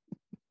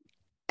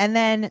 And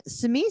then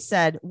Sumi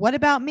said, what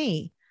about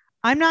me?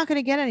 I'm not going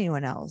to get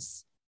anyone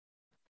else.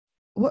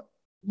 What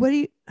do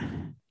you...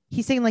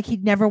 He's saying like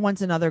he'd never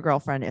wants another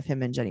girlfriend if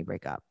him and Jenny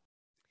break up.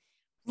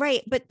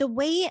 Right. But the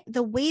way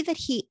that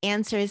he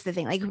answers the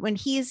thing, like when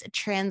he's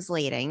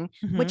translating,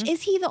 which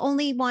is he the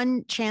only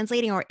one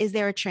translating, or is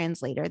there a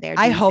translator there?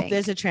 I hope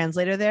there's a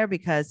translator there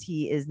because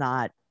he is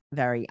not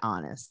very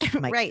honest.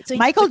 Right. So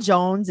Michael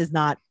Jones is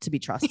not to be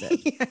trusted.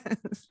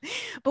 Yes.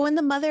 But when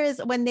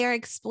they're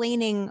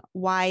explaining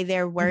why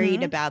they're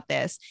worried about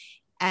this,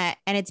 and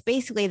it's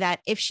basically that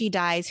if she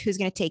dies, who's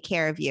going to take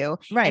care of you?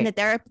 Right. And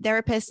the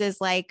therapist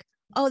is like,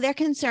 oh, they're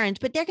concerned,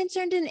 but they're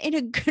concerned in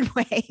a good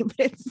way, but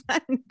it's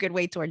not a good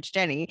way towards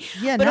Jenny.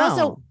 Yeah. But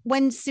also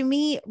when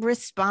Sumi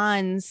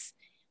responds,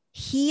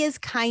 he is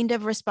kind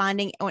of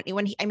responding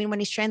when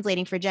he's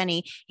translating for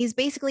Jenny, he's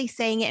basically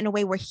saying it in a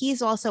way where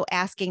he's also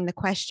asking the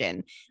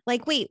question,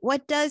 like, wait,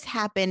 what does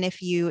happen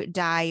if you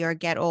die or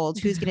get old?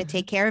 Who's going to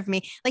take care of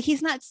me? Like,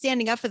 he's not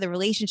standing up for the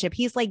relationship.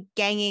 He's like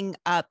ganging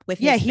up with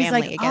his family. He's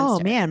like, against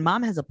her. Man,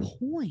 mom has a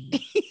point.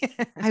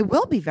 I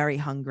will be very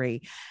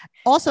hungry.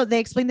 Also, they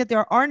explained that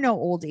there are no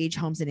old age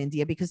homes in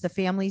India because the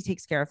family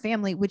takes care of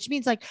family, which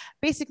means like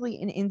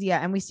basically in India,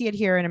 and we see it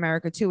here in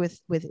America too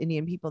with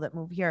Indian people that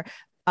move here.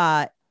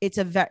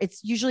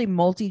 It's usually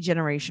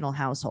multi-generational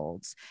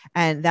households,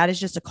 and that is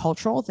just a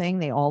cultural thing.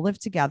 They all live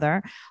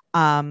together.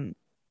 And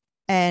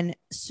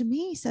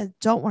Sumi said,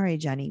 don't worry,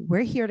 Jenny,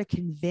 we're here to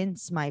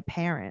convince my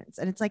parents.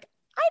 And it's like,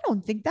 I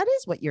don't think that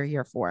is what you're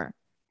here for.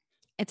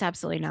 It's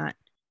absolutely not.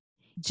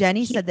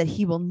 Jenny said that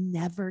he will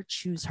never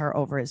choose her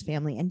over his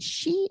family. And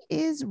she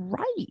is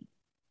right.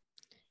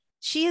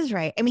 She is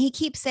right. I mean, he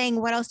keeps saying,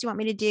 what else do you want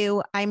me to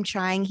do? I'm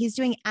trying. He's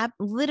doing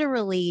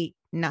literally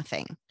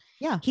nothing.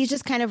 Yeah. He's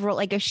just kind of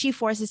like, if she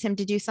forces him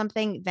to do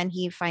something, then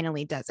he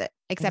finally does it,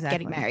 except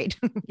getting married.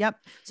 Yep.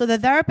 So the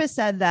therapist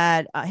said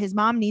that his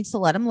mom needs to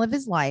let him live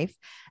his life.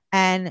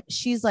 And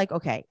she's like,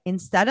 okay,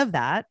 instead of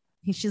that,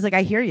 she's like,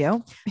 I hear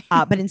you.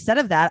 But instead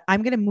of that,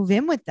 I'm going to move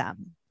in with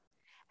them.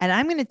 And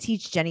I'm going to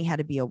teach Jenny how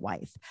to be a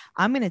wife.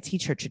 I'm going to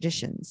teach her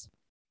traditions.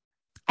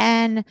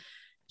 And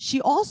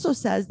she also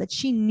says that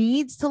she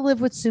needs to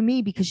live with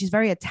Sumi because she's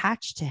very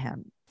attached to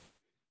him.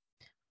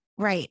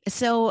 Right.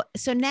 So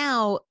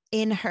now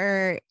in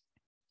her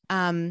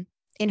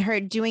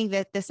doing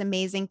this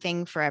amazing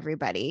thing for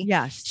everybody.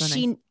 Yeah.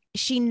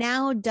 She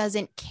now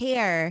doesn't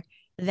care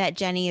that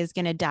Jenny is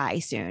going to die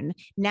soon.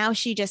 Now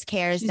she just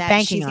cares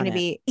that she's going to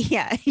be,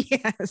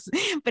 yes.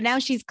 But now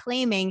she's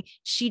claiming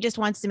she just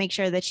wants to make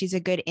sure that she's a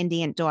good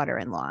Indian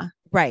daughter-in-law.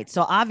 Right.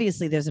 So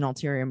obviously there's an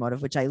ulterior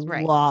motive, which I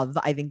love.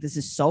 I think this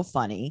is so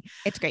funny.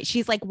 It's great.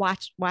 She's like,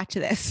 watch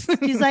this.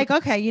 She's like,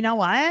 okay, you know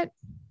what?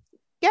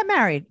 Get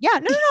married. Yeah.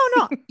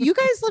 No. You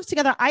guys live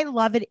together. I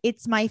love it.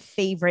 It's my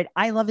favorite.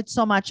 I love it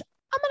so much.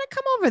 I'm going to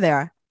come over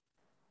there.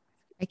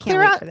 I can't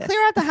wait for this.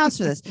 Clear out the house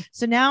for this.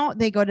 So now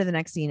they go to the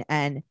next scene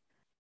and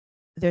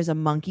there's a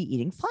monkey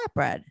eating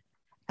flatbread.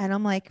 And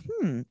I'm like,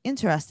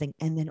 interesting.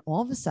 And then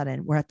all of a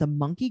sudden we're at the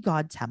monkey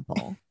god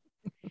temple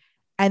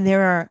and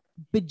there are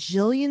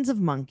bajillions of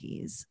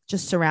monkeys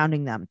just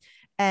surrounding them.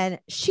 And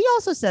she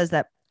also says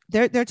that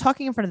they're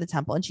talking in front of the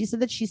temple. And she said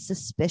that she's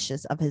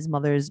suspicious of his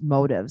mother's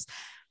motives.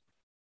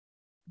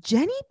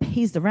 Jenny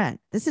pays the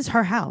rent. This is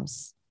her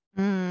house.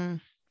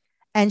 And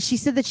she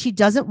said that she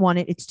doesn't want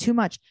it. It's too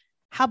much.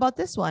 How about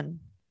this one?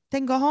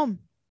 Then go home.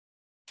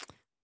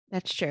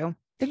 That's true.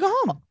 Then go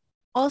home.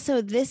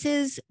 Also, this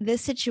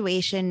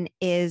situation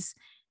is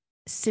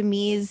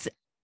Sumi's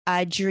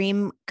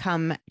dream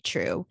come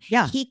true.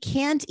 Yeah. He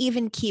can't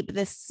even keep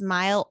the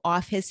smile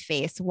off his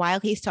face while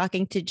he's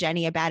talking to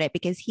Jenny about it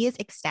because he is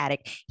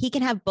ecstatic. He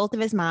can have both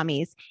of his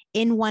mommies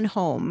in one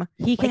home.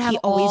 He can have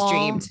always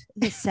dreamed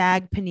the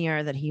sag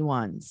paneer that he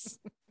wants.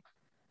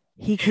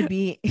 He could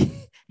be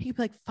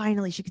like,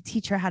 finally, she could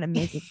teach her how to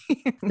make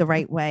it the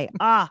right way.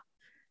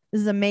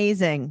 This is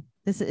amazing.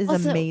 This is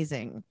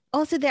amazing.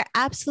 Also, they're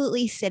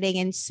absolutely sitting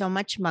in so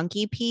much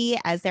monkey pee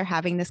as they're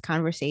having this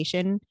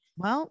conversation.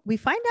 Well, we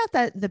find out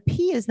that the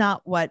pee is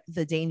not what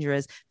the danger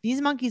is.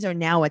 These monkeys are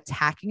now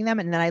attacking them.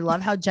 And then I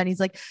love how Jenny's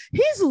like,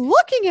 he's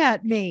looking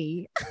at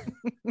me.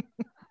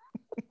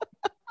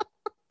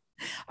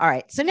 All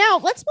right. So now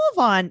let's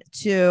move on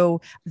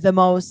to the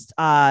most,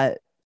 I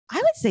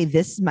would say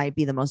this might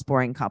be the most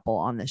boring couple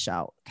on the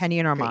show, Kenny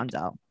and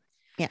Armando.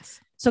 Great. Yes.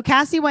 So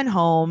Cassie went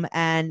home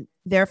and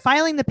they're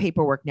filing the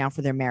paperwork now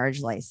for their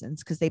marriage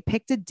license because they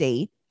picked a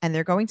date and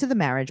they're going to the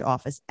marriage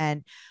office.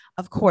 And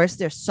of course,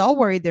 they're so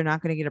worried they're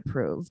not going to get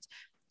approved.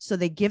 So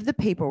they give the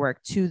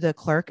paperwork to the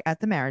clerk at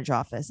the marriage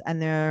office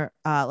and they're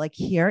like,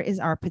 here is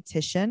our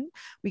petition.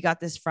 We got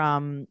this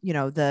from,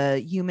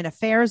 the Human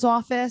Affairs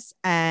office.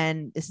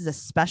 And this is a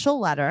special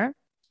letter.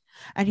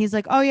 And he's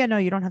like, oh, yeah, no,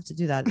 you don't have to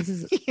do that. This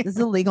is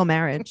a legal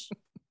marriage.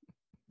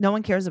 No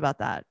one cares about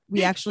that.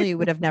 We actually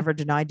would have never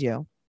denied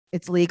you.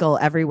 It's legal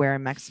everywhere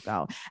in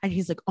Mexico. And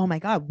he's like, oh my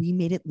God, we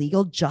made it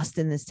legal just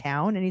in this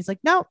town. And he's like,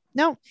 no,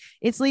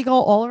 it's legal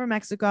all over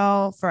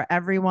Mexico for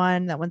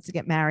everyone that wants to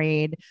get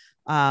married.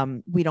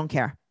 We don't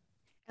care.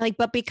 Like,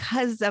 but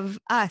because of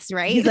us,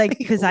 right? He's like,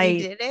 because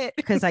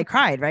I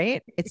cried,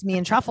 right? It's me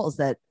and Truffles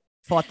that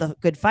fought the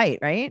good fight,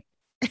 right?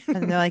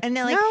 And they're like,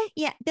 no.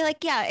 Yeah, they're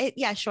like,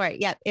 yeah, sure.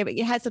 Yeah.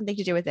 It has something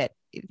to do with it.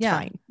 It's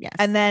fine. Yes.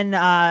 And then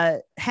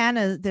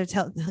Hannah, they're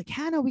like,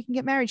 Hannah, we can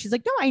get married. She's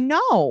like, no, I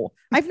know.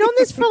 I've known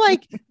this for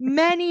like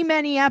many,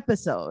 many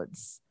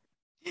episodes.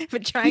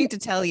 But trying to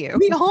tell you.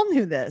 We all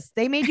knew this.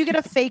 They made you get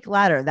a fake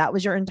letter. That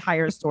was your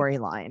entire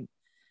storyline.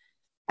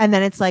 And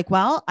then it's like,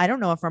 well, I don't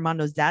know if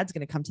Armando's dad's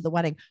going to come to the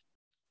wedding.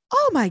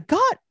 Oh my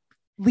God.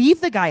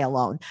 Leave the guy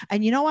alone.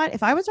 And you know what?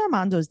 If I was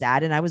Armando's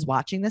dad and I was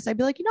watching this, I'd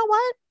be like, you know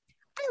what?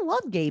 I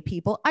love gay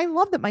people. I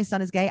love that my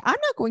son is gay. I'm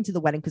not going to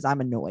the wedding because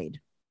I'm annoyed.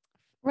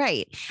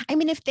 Right. I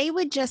mean, if they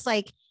would just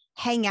like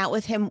hang out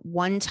with him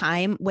one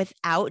time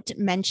without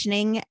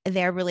mentioning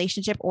their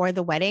relationship or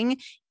the wedding,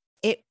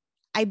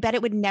 I bet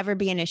it would never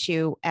be an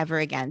issue ever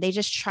again. They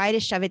just try to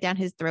shove it down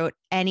his throat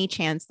any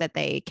chance that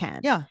they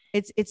can. Yeah.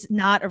 It's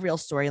not a real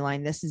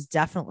storyline. This is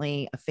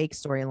definitely a fake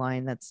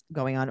storyline that's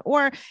going on.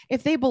 Or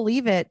if they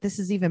believe it, this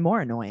is even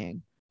more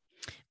annoying.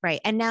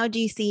 Right. And now do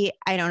you see,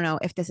 I don't know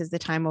if this is the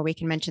time where we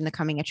can mention the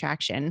coming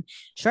attraction.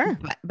 Sure.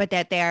 But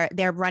that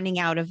they're running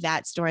out of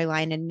that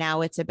storyline and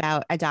now it's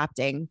about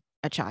adopting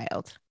a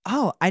child.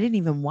 Oh, I didn't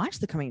even watch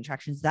the coming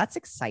attractions. That's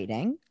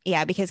exciting.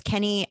 Yeah, because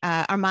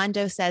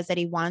Armando says that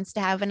he wants to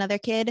have another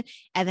kid.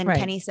 And then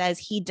Kenny says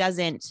he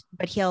doesn't,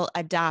 but he'll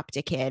adopt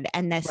a kid.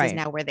 And this is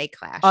now where they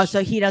clash. Oh,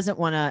 so he doesn't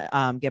want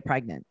to get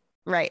pregnant.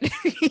 Right.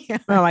 Yeah.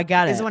 Oh, I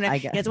got it.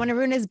 He doesn't want to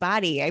ruin his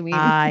body. I mean,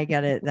 I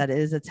get it. That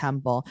is a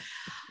temple.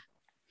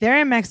 They're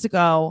in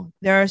Mexico.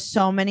 There are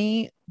so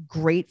many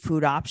great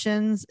food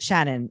options.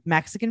 Shannon,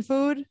 Mexican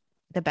food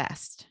The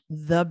best.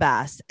 The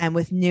best. And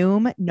with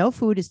Noom, no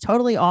food is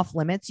totally off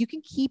limits. You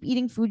can keep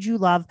eating food you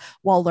love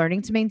while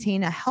learning to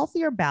maintain a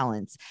healthier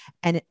balance.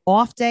 And an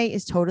off day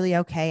is totally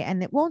okay.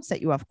 And it won't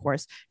set you off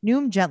course.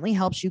 Noom gently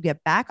helps you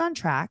get back on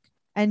track.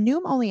 And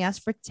Noom only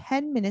asks for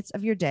 10 minutes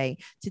of your day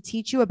to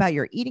teach you about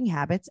your eating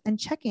habits and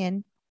check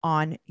in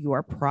on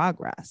your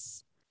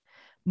progress.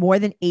 More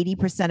than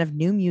 80% of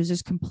Noom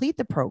users complete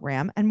the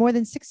program, and more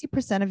than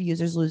 60% of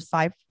users lose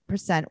 5%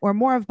 or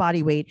more of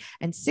body weight,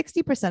 and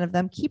 60% of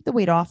them keep the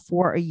weight off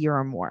for a year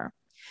or more.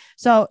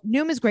 So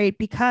Noom is great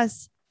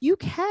because you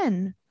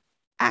can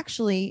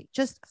actually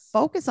just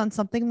focus on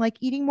something like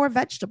eating more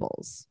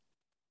vegetables.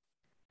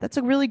 That's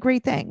a really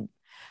great thing.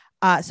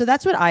 So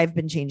that's what I've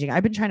been changing.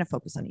 I've been trying to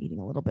focus on eating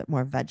a little bit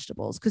more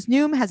vegetables because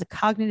Noom has a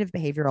cognitive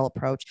behavioral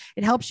approach.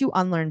 It helps you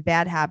unlearn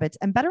bad habits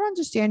and better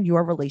understand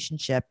your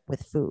relationship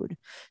with food.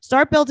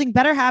 Start building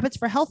better habits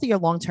for healthier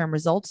long-term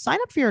results. Sign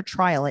up for your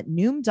trial at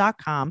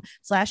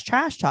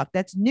Noom.com/trash talk.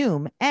 That's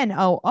Noom,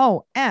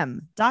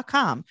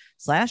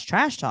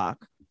 NOOM.com/trash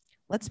talk.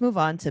 Let's move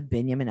on to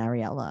Binyam and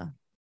Ariella.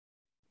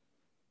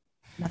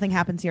 Nothing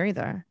happens here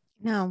either.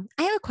 No,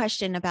 I have a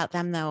question about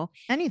them though.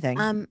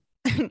 Anything.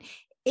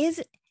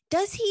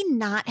 Does he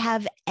not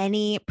have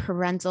any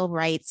parental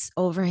rights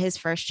over his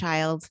first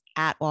child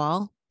at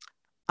all?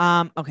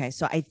 Okay,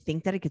 so I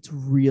think that it gets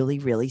really,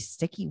 really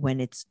sticky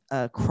when it's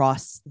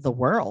across the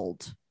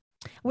world.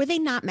 Were they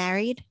not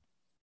married?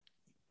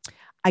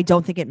 I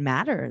don't think it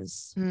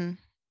matters.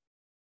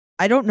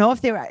 I don't know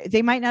if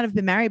they might not have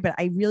been married, but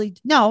I would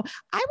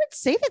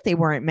say that they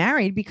weren't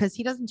married because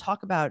he doesn't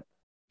talk about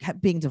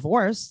being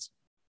divorced.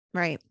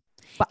 Right.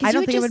 But I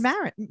don't think it would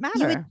matter.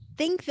 You would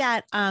think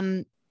that,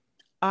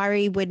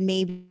 Ari would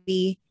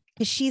maybe,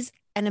 because she's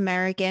an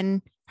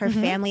American, her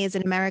family is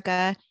in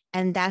America,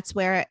 and that's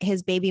where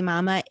his baby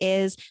mama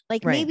is.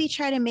 Like maybe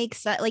try to make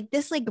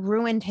this like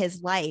ruined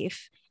his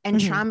life and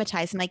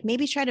traumatized him. Like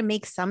maybe try to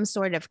make some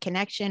sort of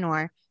connection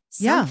or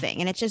something,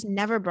 and it's just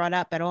never brought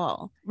up at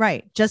all.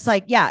 Right. Just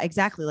like, yeah,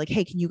 exactly. Like,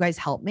 hey, can you guys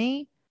help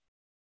me?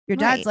 Your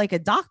dad's like a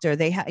doctor.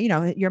 They have,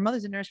 your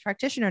mother's a nurse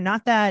practitioner.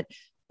 Not that,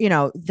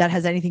 that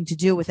has anything to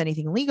do with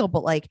anything legal,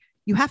 but like,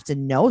 you have to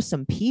know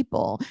some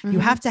people. You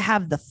have to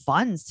have the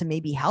funds to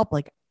maybe help.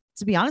 Like,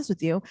 to be honest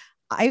with you,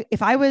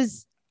 if I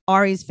was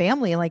Ari's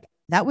family, like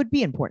that would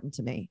be important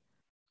to me.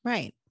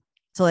 Right.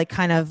 To like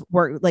kind of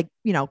work, like,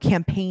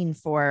 campaign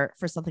for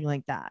something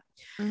like that.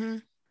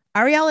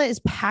 Ariella is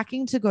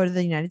packing to go to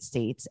the United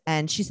States,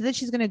 and she said that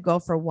she's going to go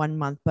for 1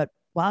 month, but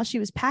while she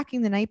was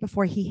packing the night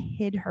before, he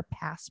hid her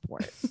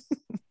passport.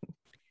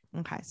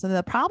 Okay. So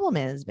the problem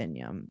is,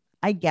 Binyam,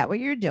 I get what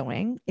you're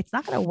doing. It's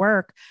not going to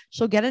work.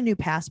 She'll get a new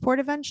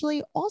passport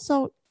eventually.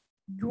 Also,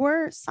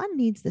 your son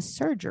needs the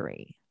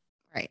surgery.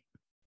 Right.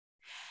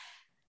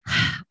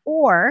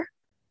 Or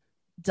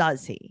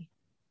does he?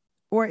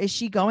 Or is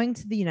she going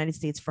to the United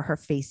States for her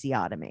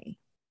fasciotomy?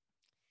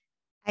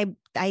 I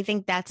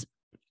think that's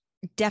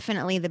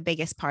definitely the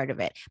biggest part of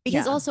it,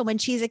 because also when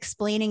she's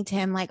explaining to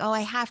him like, oh, I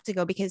have to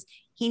go because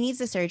he needs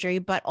the surgery,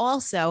 but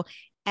also,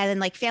 and then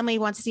like family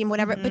wants to see him,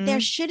 whatever, but there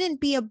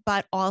shouldn't be a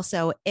but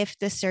also if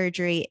the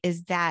surgery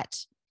is that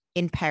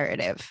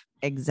imperative.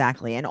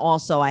 Exactly. And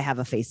also I have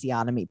a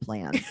fasciotomy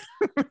plan.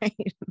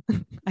 Right.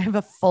 I have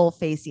a full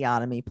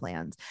fasciotomy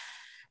plan.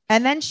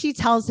 And then she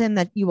tells him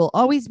that you will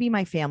always be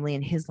my family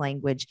in his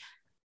language.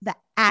 The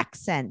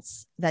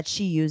accents that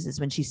she uses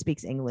when she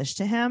speaks English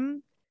to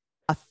him,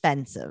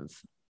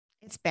 offensive.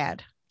 It's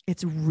bad.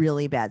 It's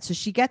really bad. So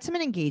she gets him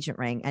an engagement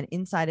ring, and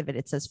inside of it,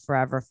 it says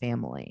forever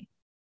family.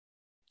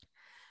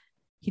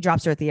 He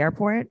drops her at the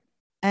airport,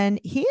 and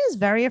he is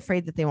very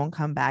afraid that they won't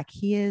come back.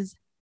 He is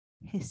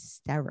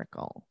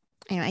hysterical.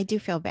 I do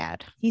feel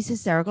bad. He's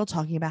hysterical,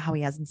 talking about how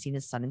he hasn't seen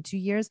his son in 2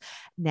 years.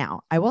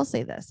 Now, I will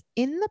say this.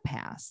 In the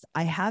past,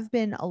 I have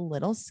been a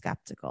little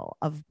skeptical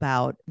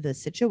about the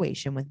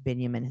situation with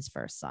Binyam and his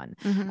first son.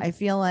 I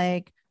feel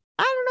like,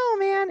 I don't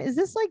know, man. Is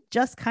this like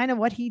just kind of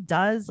what he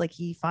does? Like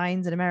he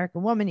finds an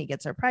American woman, he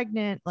gets her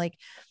pregnant. Like,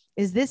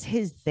 is this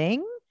his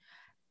thing?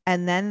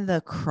 And then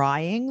the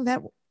crying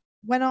that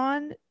went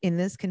on in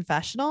this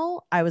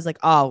confessional, I was like,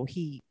 oh,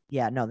 he's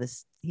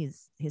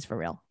for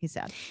real. He's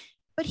sad.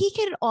 But he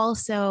could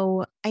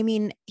also,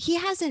 he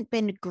hasn't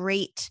been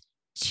great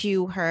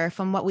to her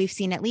from what we've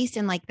seen, at least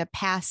in like the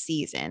past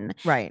season,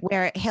 right?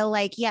 Where he'll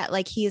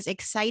he's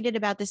excited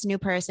about this new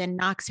person,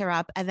 knocks her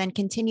up, and then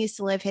continues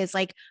to live his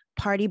like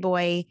party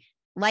boy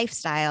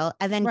lifestyle,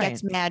 and then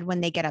gets mad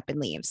when they get up and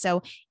leave.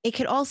 So it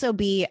could also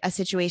be a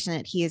situation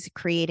that he is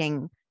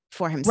creating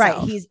for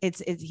himself. Right.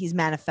 He's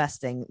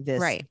manifesting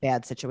this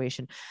bad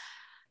situation.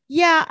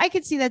 Yeah, I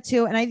could see that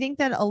too. And I think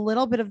that a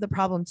little bit of the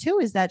problem too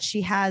is that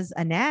she has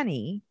a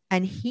nanny,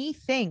 and he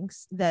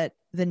thinks that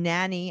the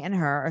nanny and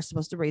her are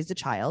supposed to raise the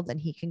child,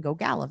 and he can go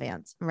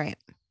gallivant. Right.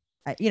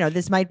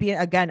 This might be,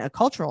 again, a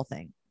cultural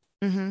thing.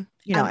 And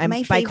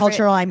by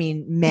cultural, I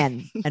mean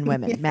men and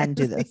women. Yes, men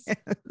do this.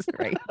 Yes,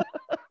 right.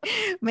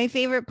 My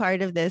favorite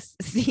part of this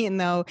scene,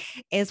 though,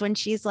 is when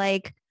she's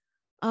like,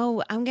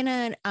 oh, I'm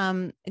gonna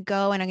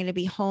go and I'm gonna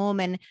be home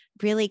and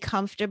really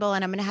comfortable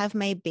and I'm gonna have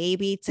my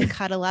baby to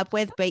cuddle up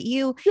with, but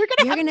you're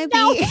gonna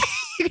be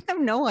you're gonna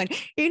have no one.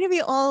 You're gonna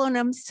be all alone.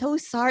 I'm so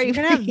sorry. You're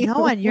gonna have no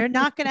one. You're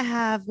not gonna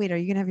have. Wait, are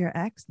you gonna have your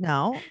ex?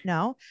 No.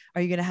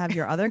 Are you gonna have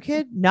your other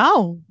kid?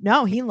 No.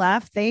 He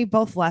left. They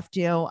both left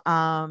you.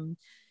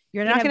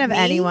 You're not gonna have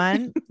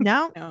anyone.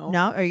 No.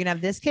 Are you gonna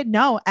have this kid?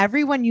 No.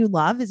 Everyone you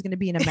love is gonna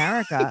be in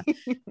America.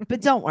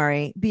 But don't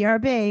worry,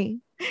 BRB.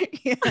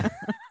 Yeah.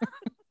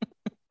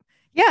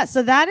 Yeah.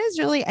 So that is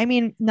really. I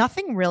mean,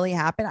 nothing really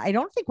happened. I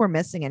don't think we're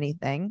missing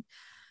anything.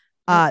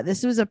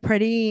 This was a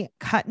pretty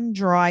cut and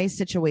dry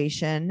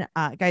situation.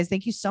 Guys,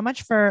 thank you so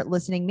much for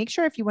listening. Make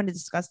sure if you want to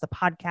discuss the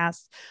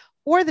podcast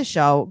or the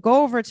show,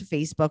 go over to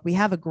Facebook. We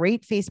have a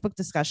great Facebook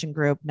discussion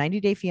group, 90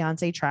 Day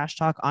Fiance Trash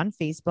Talk on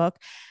Facebook.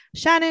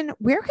 Shannon,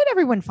 where could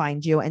everyone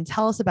find you and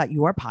tell us about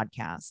your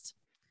podcast?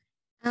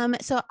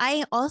 So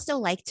I also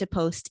like to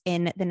post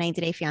in the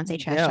 90 Day Fiance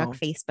Trash Talk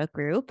Facebook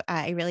group.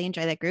 I really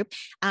enjoy that group.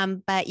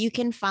 But you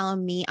can follow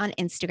me on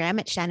Instagram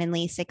at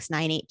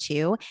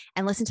ShannonLee6982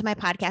 and listen to my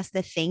podcast.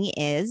 The Thing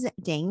Is,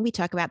 ding, we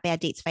talk about bad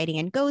dates, fighting,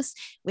 and ghosts.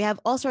 We have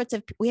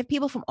we have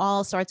people from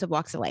all sorts of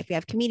walks of life. We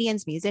have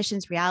comedians,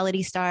 musicians,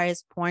 reality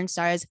stars, porn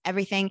stars,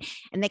 everything.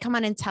 And they come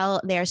on and tell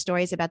their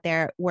stories about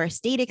their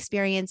worst date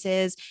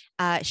experiences,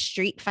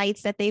 street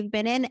fights that they've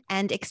been in,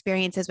 and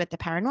experiences with the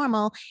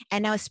paranormal.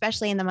 And now,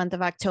 especially in the month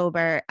of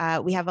October,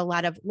 we have a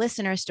lot of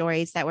listener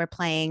stories that we're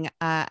playing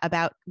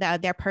about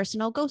their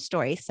personal ghost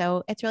stories.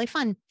 So it's really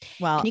fun.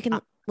 Well, and you can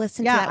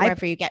listen to that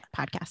wherever you get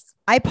podcasts.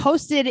 I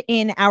posted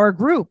in our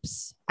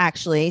groups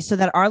actually, so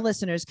that our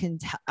listeners can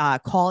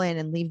call in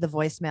and leave the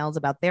voicemails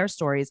about their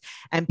stories.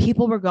 And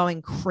people were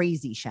going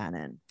crazy,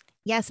 Shannon.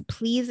 Yes,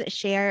 please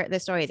share the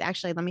stories.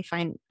 Actually, let me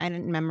find, I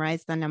didn't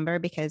memorize the number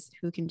because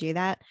who can do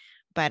that?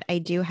 But I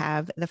do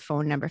have the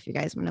phone number if you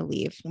guys want to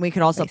leave. We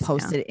could also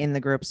post it in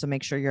the group. So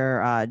make sure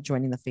you're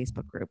joining the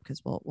Facebook group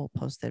because we'll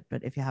post it.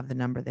 But if you have the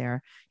number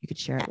there, you could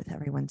share it with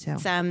everyone too.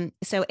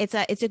 So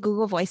it's a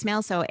Google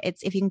voicemail. So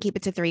if you can keep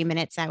it to 3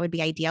 minutes, that would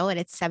be ideal. And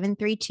it's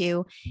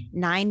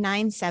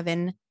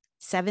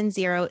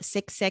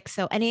 732-997-7066.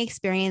 So any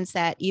experience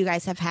that you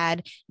guys have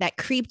had that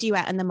creeped you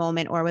out in the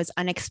moment or was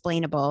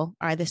unexplainable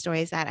are the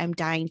stories that I'm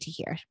dying to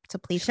hear. So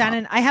please,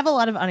 Shannon, I have a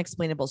lot of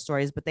unexplainable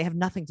stories, but they have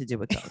nothing to do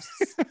with ghosts.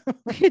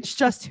 It's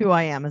just who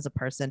I am as a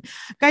person.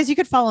 Guys, you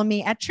could follow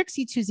me at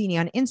Trixie Tuzini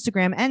on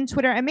Instagram and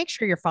Twitter, and make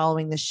sure you're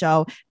following the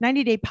show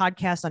 90 Day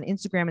Podcast on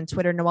Instagram and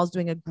Twitter. Noelle's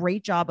doing a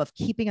great job of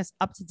keeping us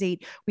up to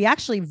date. We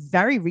actually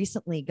very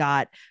recently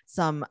got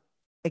some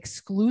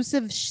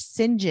exclusive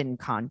Sinjin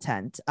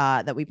content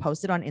that we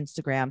posted on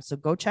Instagram. So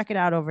go check it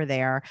out over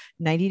there.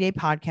 90 Day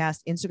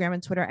Podcast, Instagram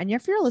and Twitter. And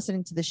if you're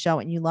listening to the show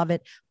and you love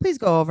it, please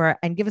go over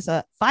and give us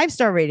a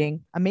 5-star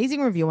rating,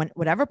 amazing review on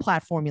whatever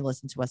platform you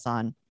listen to us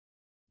on.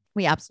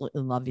 We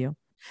absolutely love you.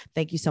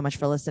 Thank you so much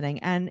for listening.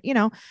 And,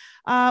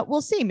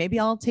 we'll see. Maybe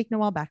I'll take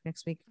Noelle back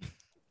next week. ?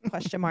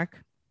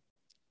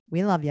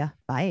 We love you.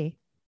 Bye.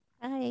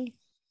 Bye.